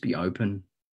anymore. Just be open,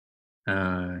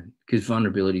 because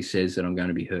vulnerability says that I'm going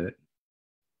to be hurt,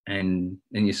 and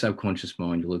in your subconscious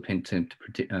mind you'll attempt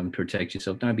to protect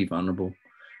yourself. Don't be vulnerable.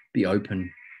 Be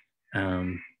open.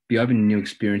 Be open to new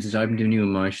experiences. Open to new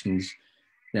emotions.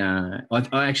 I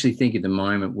actually think at the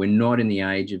moment we're not in the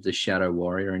age of the shadow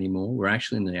warrior anymore. We're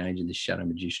actually in the age of the shadow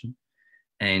magician.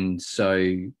 And so,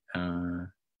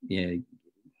 yeah,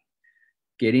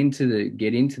 get into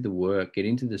the work, get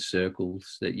into the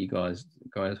circles that you guys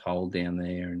hold down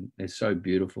there, and they're so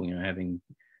beautiful. You know,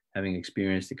 having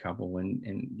experienced a couple, and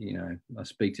you know, I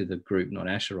speak to the group, not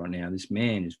Asher right now. This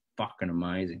man is fucking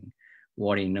amazing.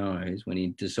 What he knows when he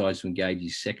decides to engage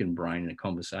his second brain in a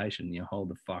conversation, you know, hold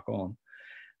the fuck on.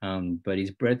 But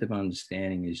his breadth of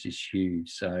understanding is just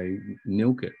huge. So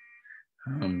milk it.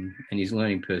 And he's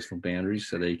learning personal boundaries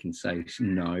so that he can say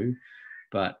no,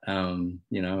 but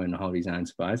you know, and hold his own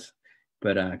space.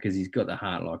 But because he's got the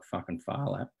heart like fucking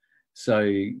Farlap. So,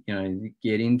 you know,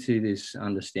 get into this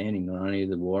understanding not only of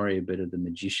the warrior but of the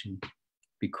magician,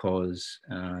 because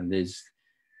there's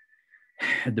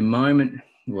at the moment,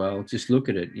 well, just look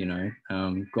at it, you know,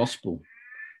 gospel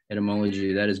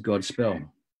etymology, that is God's spell.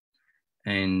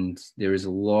 And there is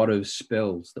a lot of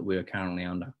spells that we are currently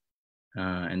under.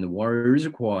 And the warrior is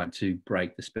required to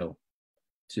break the spell,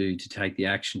 to take the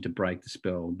action to break the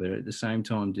spell. But at the same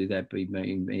time, do that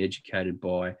being educated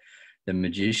by the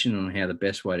magician on how the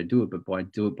best way to do it,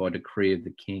 but do it by decree of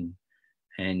the king.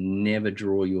 And never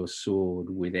draw your sword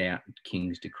without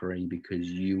king's decree, because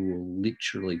you will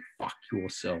literally fuck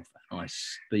yourself. And I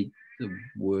speak the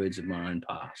words of my own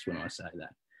past when I say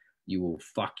that. You will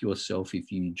fuck yourself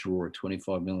if you draw a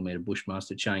 25mm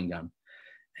Bushmaster chain gun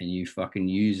and you fucking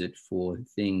use it for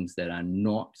things that are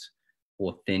not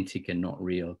authentic and not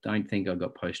real. Don't think I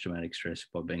got post-traumatic stress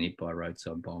by being hit by a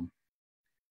roadside bomb.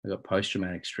 I got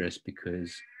post-traumatic stress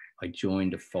because I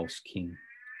joined a false king.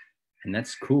 And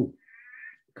that's cool,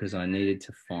 because I needed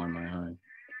to find my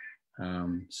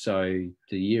own. So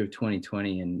the year of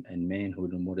 2020 and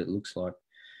manhood and what it looks like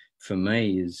for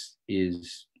me is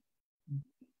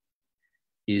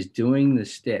doing the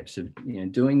steps of, you know,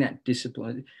 doing that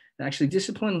discipline. Actually,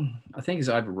 discipline, I think, is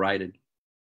overrated,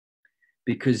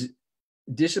 because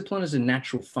discipline is a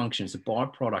natural function. It's a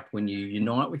byproduct. When you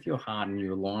unite with your heart and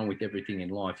you align with everything in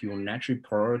life, you will naturally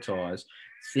prioritize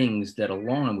things that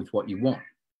align with what you want.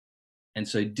 And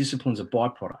so discipline is a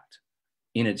byproduct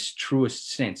in its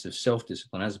truest sense of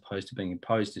self-discipline, as opposed to being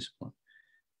imposed discipline.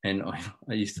 And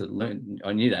I used to learn,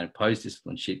 I knew that post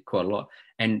discipline shit quite a lot,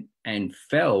 and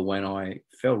fell when I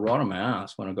fell right on my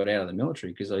ass when I got out of the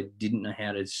military, because I didn't know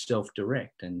how to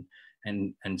self-direct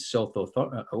and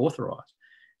self-authorize.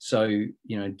 So,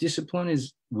 you know, discipline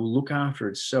will look after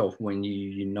itself when you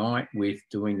unite with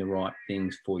doing the right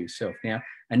things for yourself. Now,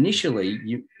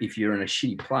 initially, if you're in a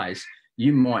shitty place,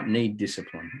 you might need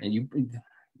discipline, and you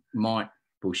might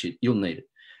bullshit, you'll need it.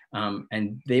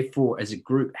 And therefore, as a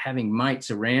group, having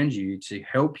mates around you to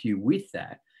help you with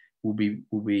that will be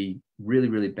really,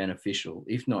 really beneficial,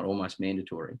 if not almost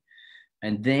mandatory.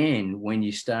 And then when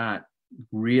you start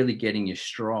really getting your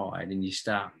stride and you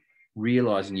start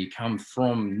realizing you come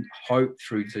from hope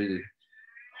through to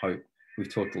hope,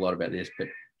 we've talked a lot about this, but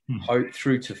hope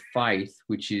through to faith,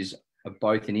 which is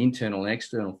both an internal and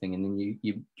external thing. And then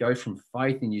you go from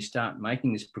faith and you start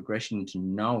making this progression into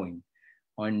knowing.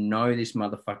 I know this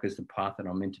motherfucker's the path that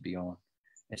I'm meant to be on.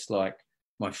 It's like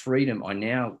my freedom.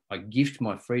 I gift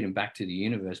my freedom back to the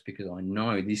universe, because I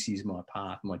know this is my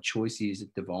path. My choice is a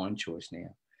divine choice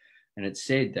now. And it's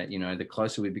said that, you know, the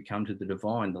closer we become to the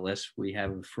divine, the less we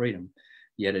have of freedom.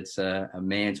 Yet it's a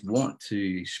man's want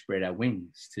to spread our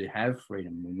wings, to have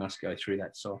freedom. We must go through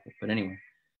that cycle. But anyway,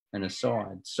 an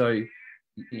aside. So,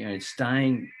 you know,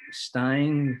 staying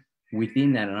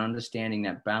within that and understanding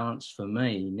that balance for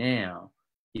me now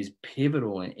is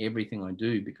pivotal in everything I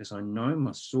do, because I know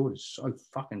my sword is so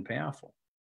fucking powerful,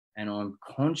 and I'm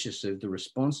conscious of the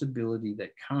responsibility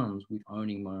that comes with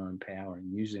owning my own power and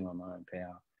using my own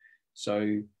power. So,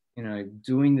 you know,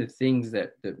 doing the things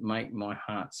that make my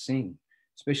heart sing,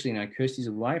 especially, you know, Kirsty's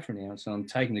away for now, so I'm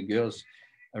taking the girls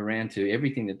around to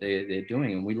everything that they're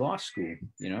doing, and we like school,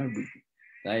 you know,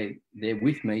 they're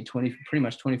with me pretty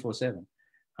much 24/7.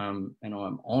 And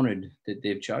I'm honoured that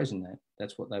they've chosen that.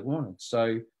 That's what they wanted.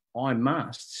 So I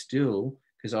must still,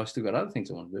 because I've still got other things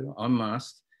I want to do, I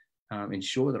must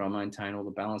ensure that I maintain all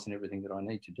the balance and everything that I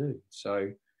need to do.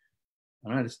 So I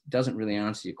know this doesn't really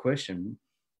answer your question.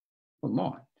 Well, it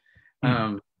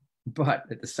might.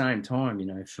 But at the same time, you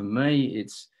know, for me,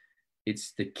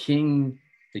 it's the king.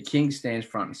 The king stands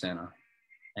front and centre,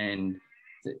 and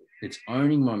it's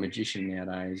owning my magician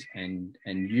nowadays and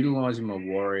utilising my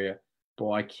warrior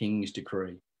by king's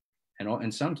decree.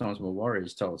 And sometimes my warrior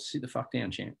is told, sit the fuck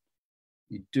down, champ.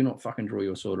 You do not fucking draw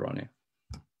your sword right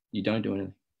now. You don't do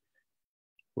anything,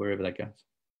 wherever that goes.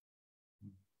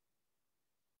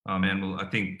 Oh man, well, I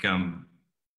think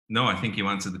I think you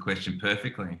answered the question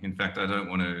perfectly. In fact, I don't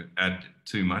want to add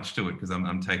too much to it, because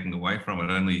I'm taking away from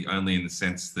it only in the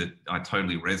sense that I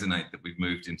totally resonate that we've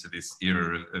moved into this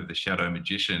era of the shadow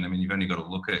magician. I mean, you've only got to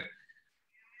look at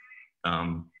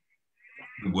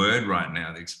the word right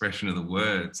now, the expression of the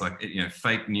word. It's like, you know,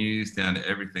 fake news down to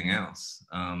everything else.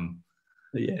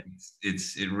 Yeah,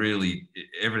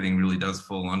 everything really does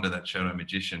fall under that shadow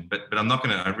magician. But I'm not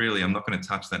going to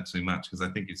touch that too much, because I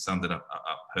think you've summed it up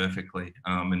perfectly.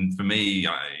 And for me,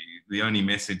 the only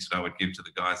message that I would give to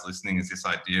the guys listening is this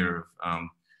idea of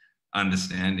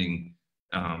understanding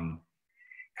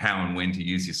how and when to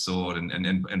use your sword,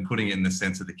 and putting it in the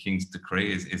sense of the king's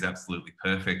decree is absolutely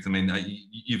perfect. I mean,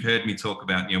 you've heard me talk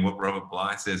about, you know, what Robert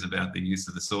Bly says about the use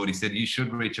of the sword. He said you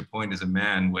should reach a point as a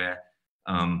man where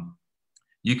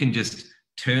you can just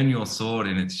turn your sword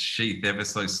in its sheath ever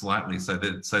so slightly, so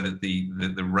that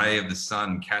the ray of the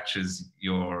sun catches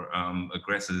your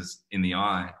aggressors in the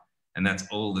eye, and that's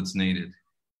all that's needed.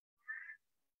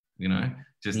 You know,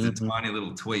 just a tiny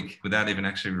little tweak without even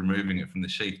actually removing it from the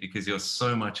sheath, because you're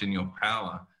so much in your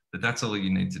power that's all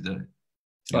you need to do.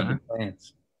 It's like a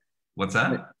glance. What's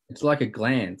that? It's like a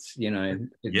glance, you know.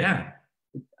 Yeah.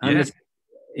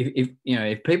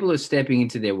 If people are stepping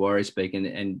into their warrior speak,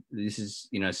 and this is,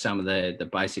 you know, some of the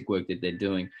basic work that they're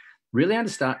doing, really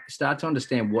start to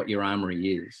understand what your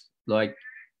armory is. Like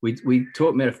we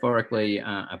talk metaphorically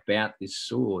about this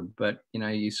sword, but, you know,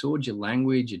 your sword's your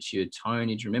language, it's your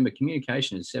tone. Remember,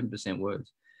 communication is 7%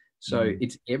 words, so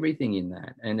it's everything in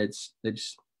that, and it's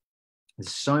there's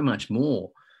so much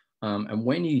more. And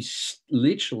when you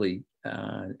literally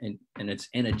and it's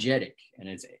energetic, and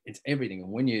it's everything,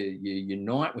 and when you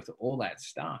unite with all that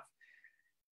stuff,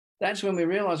 that's when we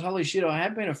realize, holy shit, I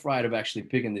have been afraid of actually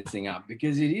picking this thing up,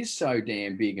 because it is so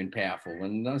damn big and powerful.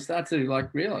 And I start to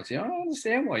like realize, you know, I don't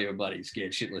understand why you're a bloody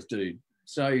scared shitless dude.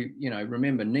 So, you know,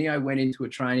 remember, Neo went into a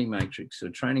training matrix, a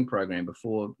training program,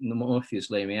 before Morpheus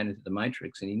let him out into the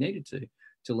matrix, and he needed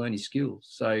to learn his skills.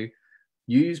 So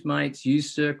use mates,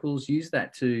 use circles, use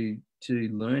that to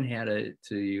learn how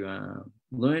to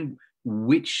learn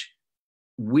which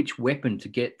weapon to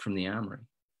get from the armory.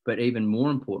 But even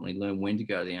more importantly, learn when to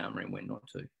go to the armory and when not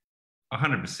to.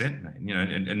 100%, man. You know,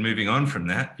 and moving on from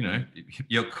that, you know,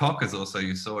 your cock is also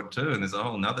your sword too, and there's a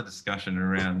whole nother discussion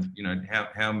around, you know,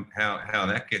 how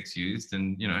that gets used,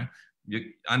 and you know,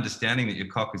 you understanding that your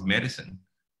cock is medicine,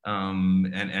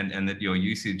 and that your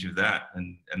usage of that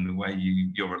and the way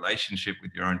your relationship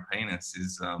with your own penis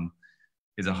is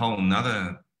a whole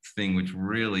nother thing which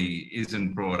really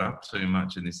isn't brought up too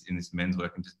much in this men's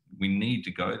work, and just we need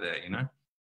to go there, you know.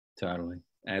 Totally,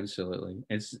 absolutely.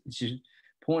 It's just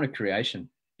point of creation.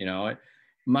 You know, I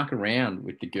muck around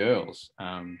with the girls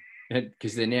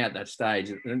because they're now at that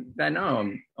stage. They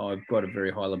know I've got a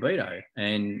very high libido,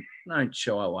 and don't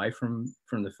shy away from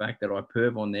the fact that I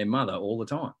perv on their mother all the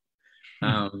time.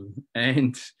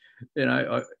 And you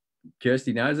know,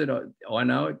 Kirsty knows it. I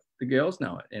know it. The girls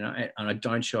know it. You know, and I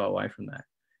don't shy away from that.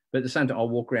 But at the same time, I'll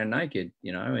walk around naked.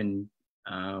 You know, and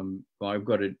I've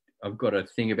got a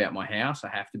thing about my house. I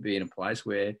have to be in a place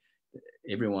where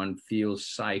everyone feels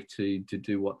safe to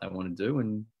do what they want to do,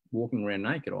 and walking around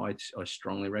naked, I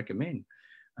strongly recommend.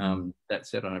 That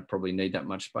said, I don't probably need that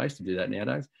much space to do that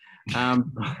nowadays.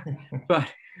 But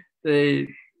there's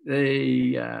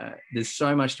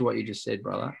so much to what you just said,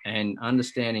 brother, and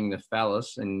understanding the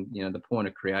phallus and, you know, the point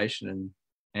of creation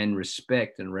and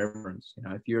respect and reverence. You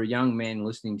know, if you're a young man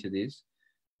listening to this,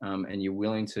 and you're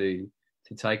willing to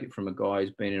take it from a guy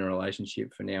who's been in a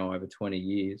relationship for now over 20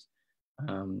 years,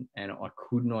 and I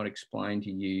could not explain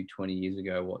to you 20 years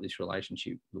ago what this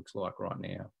relationship looks like right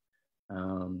now.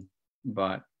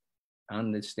 But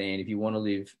understand, if you want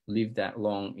to live that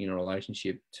long in a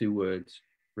relationship, 2 words: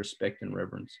 respect and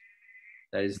reverence.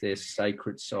 That is their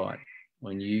sacred site.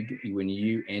 When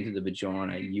you enter the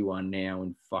vagina, you are now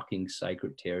in fucking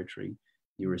sacred territory.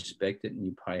 You respect it and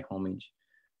you pay homage.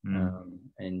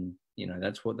 And you know,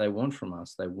 that's what they want from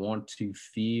us. They want to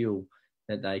feel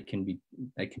that they can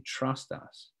trust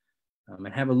us, and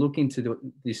have a look into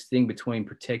this thing between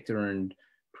protector and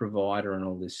provider and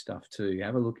all this stuff too.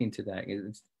 Have a look into that.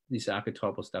 This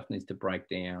archetypal stuff needs to break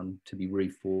down to be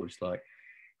reforged, like,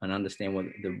 and understand what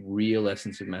the real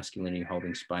essence of masculinity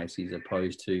holding space is,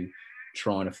 opposed to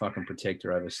trying to fucking protect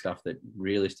her over stuff that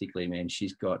realistically, man,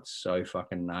 she's got so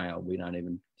fucking nailed. We don't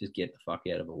even just get the fuck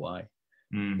out of her way.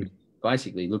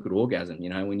 Basically, look at orgasm. You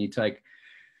know, when you take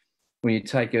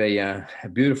a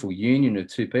beautiful union of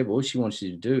 2 people, all she wants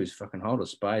you to do is fucking hold a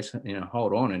space, you know,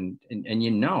 hold on, and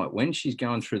you know it when she's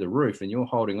going through the roof and you're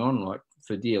holding on like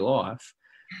for dear life.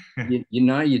 you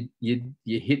know you're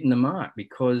hitting the mark,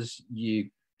 because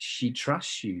she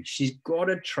trusts you. She's got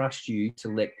to trust you to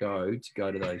let go, to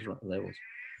go to those levels.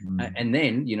 And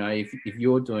then, you know, if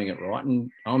you're doing it right,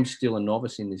 and I'm still a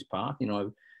novice in this path, you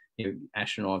know,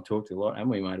 Ash and I have talked a lot,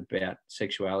 haven't we, mate, about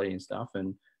sexuality and stuff.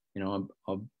 And, you know,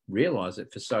 I realized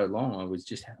that for so long I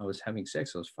was having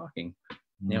sex, I was fucking.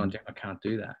 Now I can't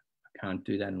do that. I can't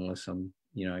do that unless I'm,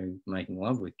 you know, making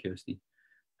love with Kirsty.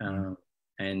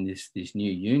 And this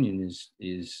new union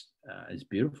is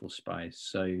beautiful space.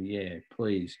 So yeah,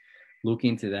 please look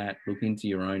into that. Look into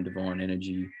your own divine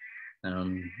energy,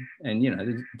 and you know,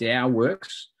 the Tao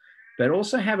works, but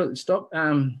also have a stop.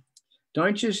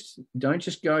 Don't just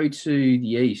go to the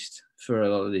East for a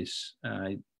lot of this.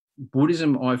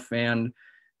 Buddhism, I've found,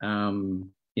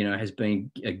 you know, has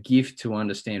been a gift to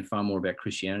understand far more about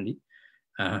Christianity.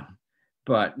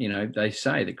 But you know, they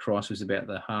say that Christ was about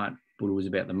the heart, Buddha was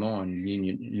about the mind,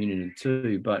 union of the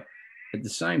two. But at the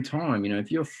same time, you know,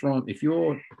 if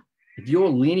your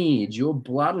lineage, your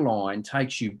bloodline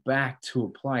takes you back to a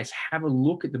place, have a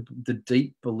look at the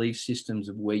deep belief systems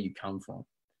of where you come from.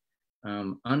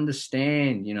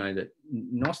 Understand, you know, that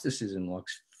Gnosticism, like,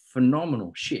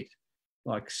 phenomenal shit,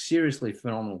 like seriously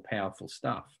phenomenal, powerful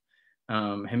stuff.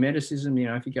 Hermeticism, you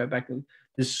know, if you go back,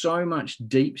 there's so much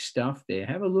deep stuff there.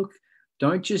 Have a look.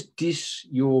 Don't just diss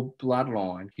your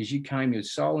bloodline, because your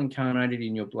soul incarnated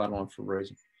in your bloodline for a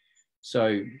reason. So,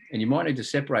 and you might need to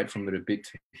separate from it a bit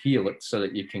to heal it so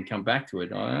that you can come back to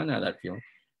it. I know that feeling.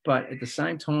 But at the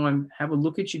same time, have a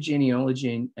look at your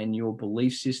genealogy and your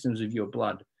belief systems of your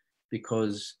blood,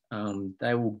 because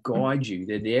they will guide you.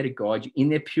 They're there to guide you in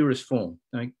their purest form.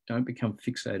 Don't become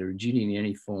fixated. Rigidity in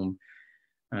any form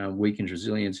weakens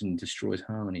resilience and destroys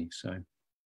harmony. So.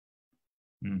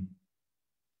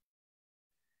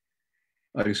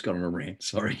 I just got on a rant.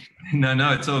 Sorry.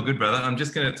 No, it's all good, brother. I'm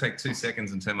just going to take 2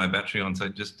 seconds and turn my battery on. So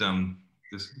just hang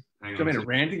on. Come in a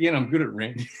rant again. I'm good at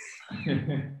ranting.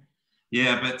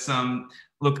 Yeah, but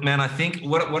look, man, I think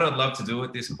what I'd love to do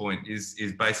at this point is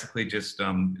basically just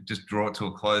draw it to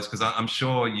a close, because I'm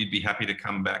sure you'd be happy to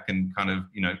come back and kind of,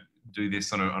 you know, do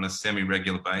this on a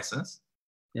semi-regular basis.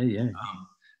 Yeah.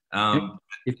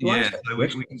 If yeah, so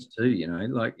questions too, you know,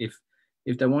 like if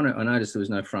if they want to, I noticed there was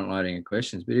no front loading of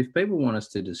questions, but if people want us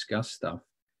to discuss stuff,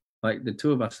 like the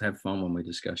two of us have fun when we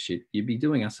discuss shit, you'd be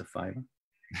doing us a favor.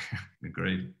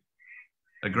 Agreed.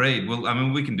 Agreed. Well, I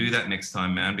mean, we can do that next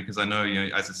time, man, because I know,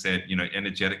 as I said,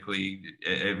 energetically,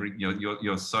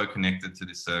 you're so connected to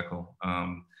this circle,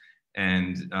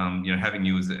 and having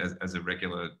you as a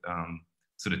regular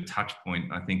sort of touch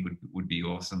point, I think would be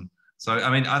awesome. So, I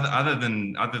mean, other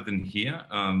than here,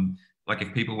 like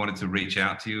if people wanted to reach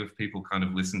out to you, if people kind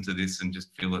of listen to this and just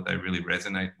feel that they really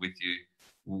resonate with you,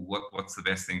 what's the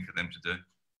best thing for them to do?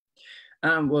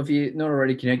 Well, if you're not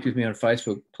already connected with me on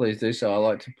Facebook, please do so. I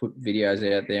like to put videos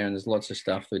out there, and there's lots of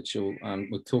stuff that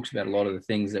talks about a lot of the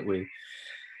things that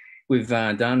we've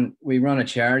done. We run a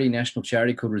charity, national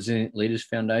charity called Resilient Leaders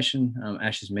Foundation.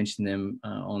 Ash has mentioned them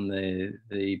on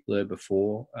the blurb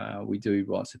before. We do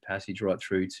rites of passage right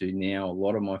through to now. A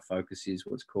lot of my focus is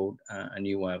what's called a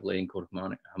new way of leading called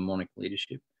harmonic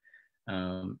leadership.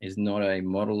 Is not a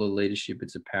model of leadership,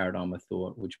 it's a paradigm of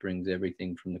thought which brings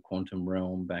everything from the quantum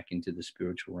realm back into the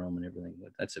spiritual realm and everything.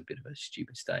 That's a bit of a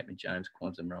stupid statement, James.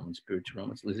 Quantum realm and spiritual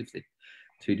realm, it's as if they're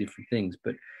two different things.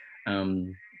 But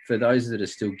for those that are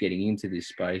still getting into this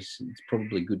space, it's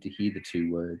probably good to hear the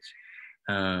two words.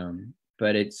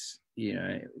 But it's,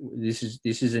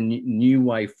 this is a new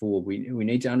way forward. We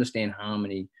need to understand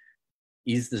harmony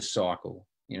is the cycle.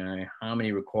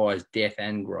 Harmony requires death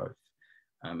and growth.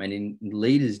 And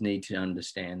leaders need to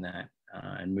understand that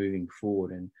and moving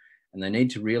forward. And they need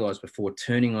to realize before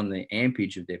turning on the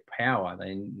ampage of their power,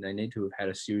 they need to have had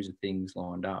a series of things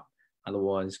lined up.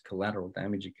 Otherwise, collateral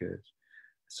damage occurs.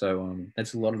 So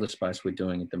that's a lot of the space we're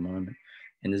doing at the moment.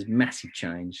 And there's massive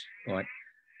change.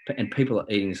 And people are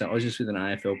eating this. I was just with an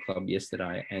AFL club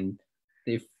yesterday, and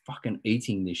they're fucking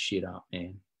eating this shit up,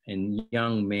 man. And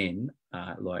young men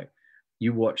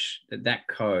you watch that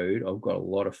code. I've got a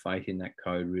lot of faith in that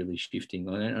code really shifting.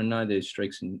 I know there's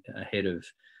streaks ahead of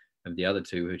the other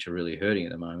two, which are really hurting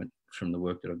at the moment from the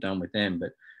work that I've done with them.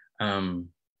 But AFL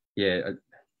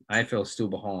is still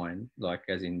behind, like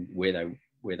as in where they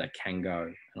can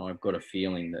go. And I've got a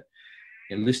feeling that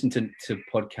listen to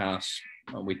podcasts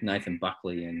with Nathan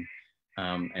Buckley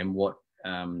and what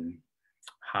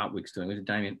Hartwick's doing. Was it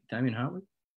Damien Hartwick?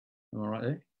 Am I right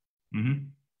there? Mm-hmm.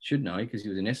 Should know because he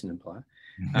was an Essendon player.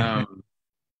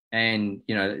 And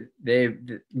they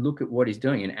look at what he's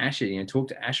doing. And Asher, talk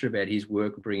to Asher about his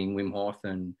work bringing Wim Hof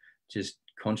and just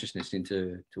consciousness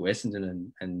into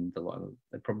Essendon, and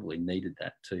they probably needed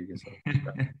that too.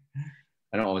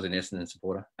 I know I was an Essendon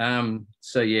supporter.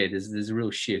 So yeah, there's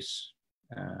real shifts,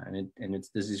 and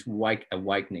there's this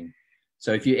awakening.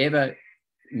 So if you're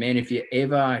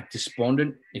ever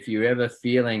despondent, if you're ever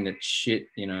feeling that shit,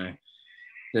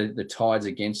 the tide's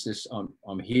against us,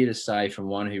 I'm here to say, from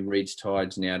one who reads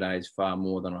tides nowadays far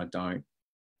more than I don't,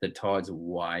 the tides are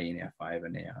way in our favour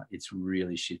now. It's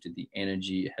really shifted. The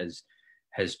energy has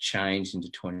changed into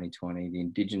 2020. The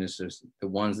Indigenous, the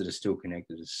ones that are still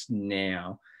connected, is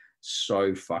now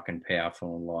so fucking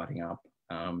powerful and lighting up.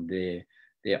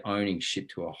 They're owning shit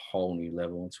to a whole new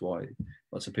level. That's why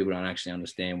lots of people don't actually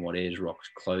understand what Ayers Rock's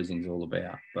closing is all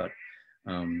about. But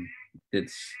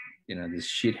it's there's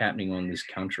shit happening on this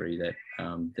country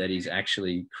that is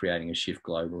actually creating a shift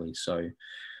globally. So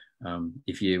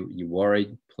if you're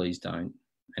worried, please don't.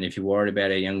 And if you're worried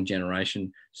about our young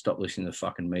generation, stop listening to the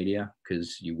fucking media,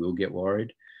 because you will get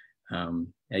worried. Our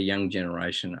young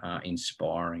generation are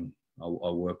inspiring. I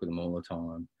work with them all the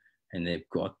time, and they've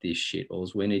got this shit. All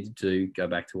we need to do, go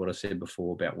back to what I said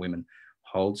before about women,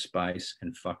 hold space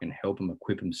and fucking help them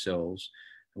equip themselves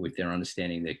with their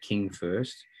understanding they're king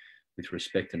first, with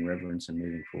respect and reverence, and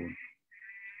moving forward.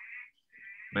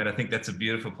 Mate, I think that's a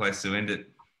beautiful place to end it,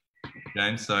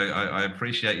 James. So I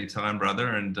appreciate your time, brother,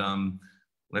 and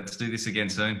let's do this again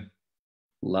soon.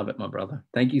 Love it, my brother.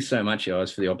 Thank you so much,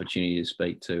 guys, for the opportunity to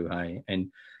speak too, hey?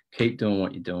 And keep doing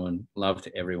what you're doing. Love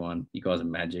to everyone. You guys are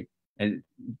magic. And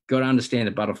got to understand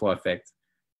the butterfly effect.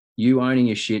 You owning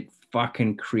your shit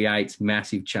fucking creates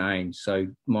massive change. So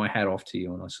my hat off to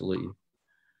you, and I salute you.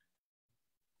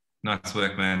 Nice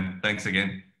work, man. Thanks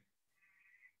again.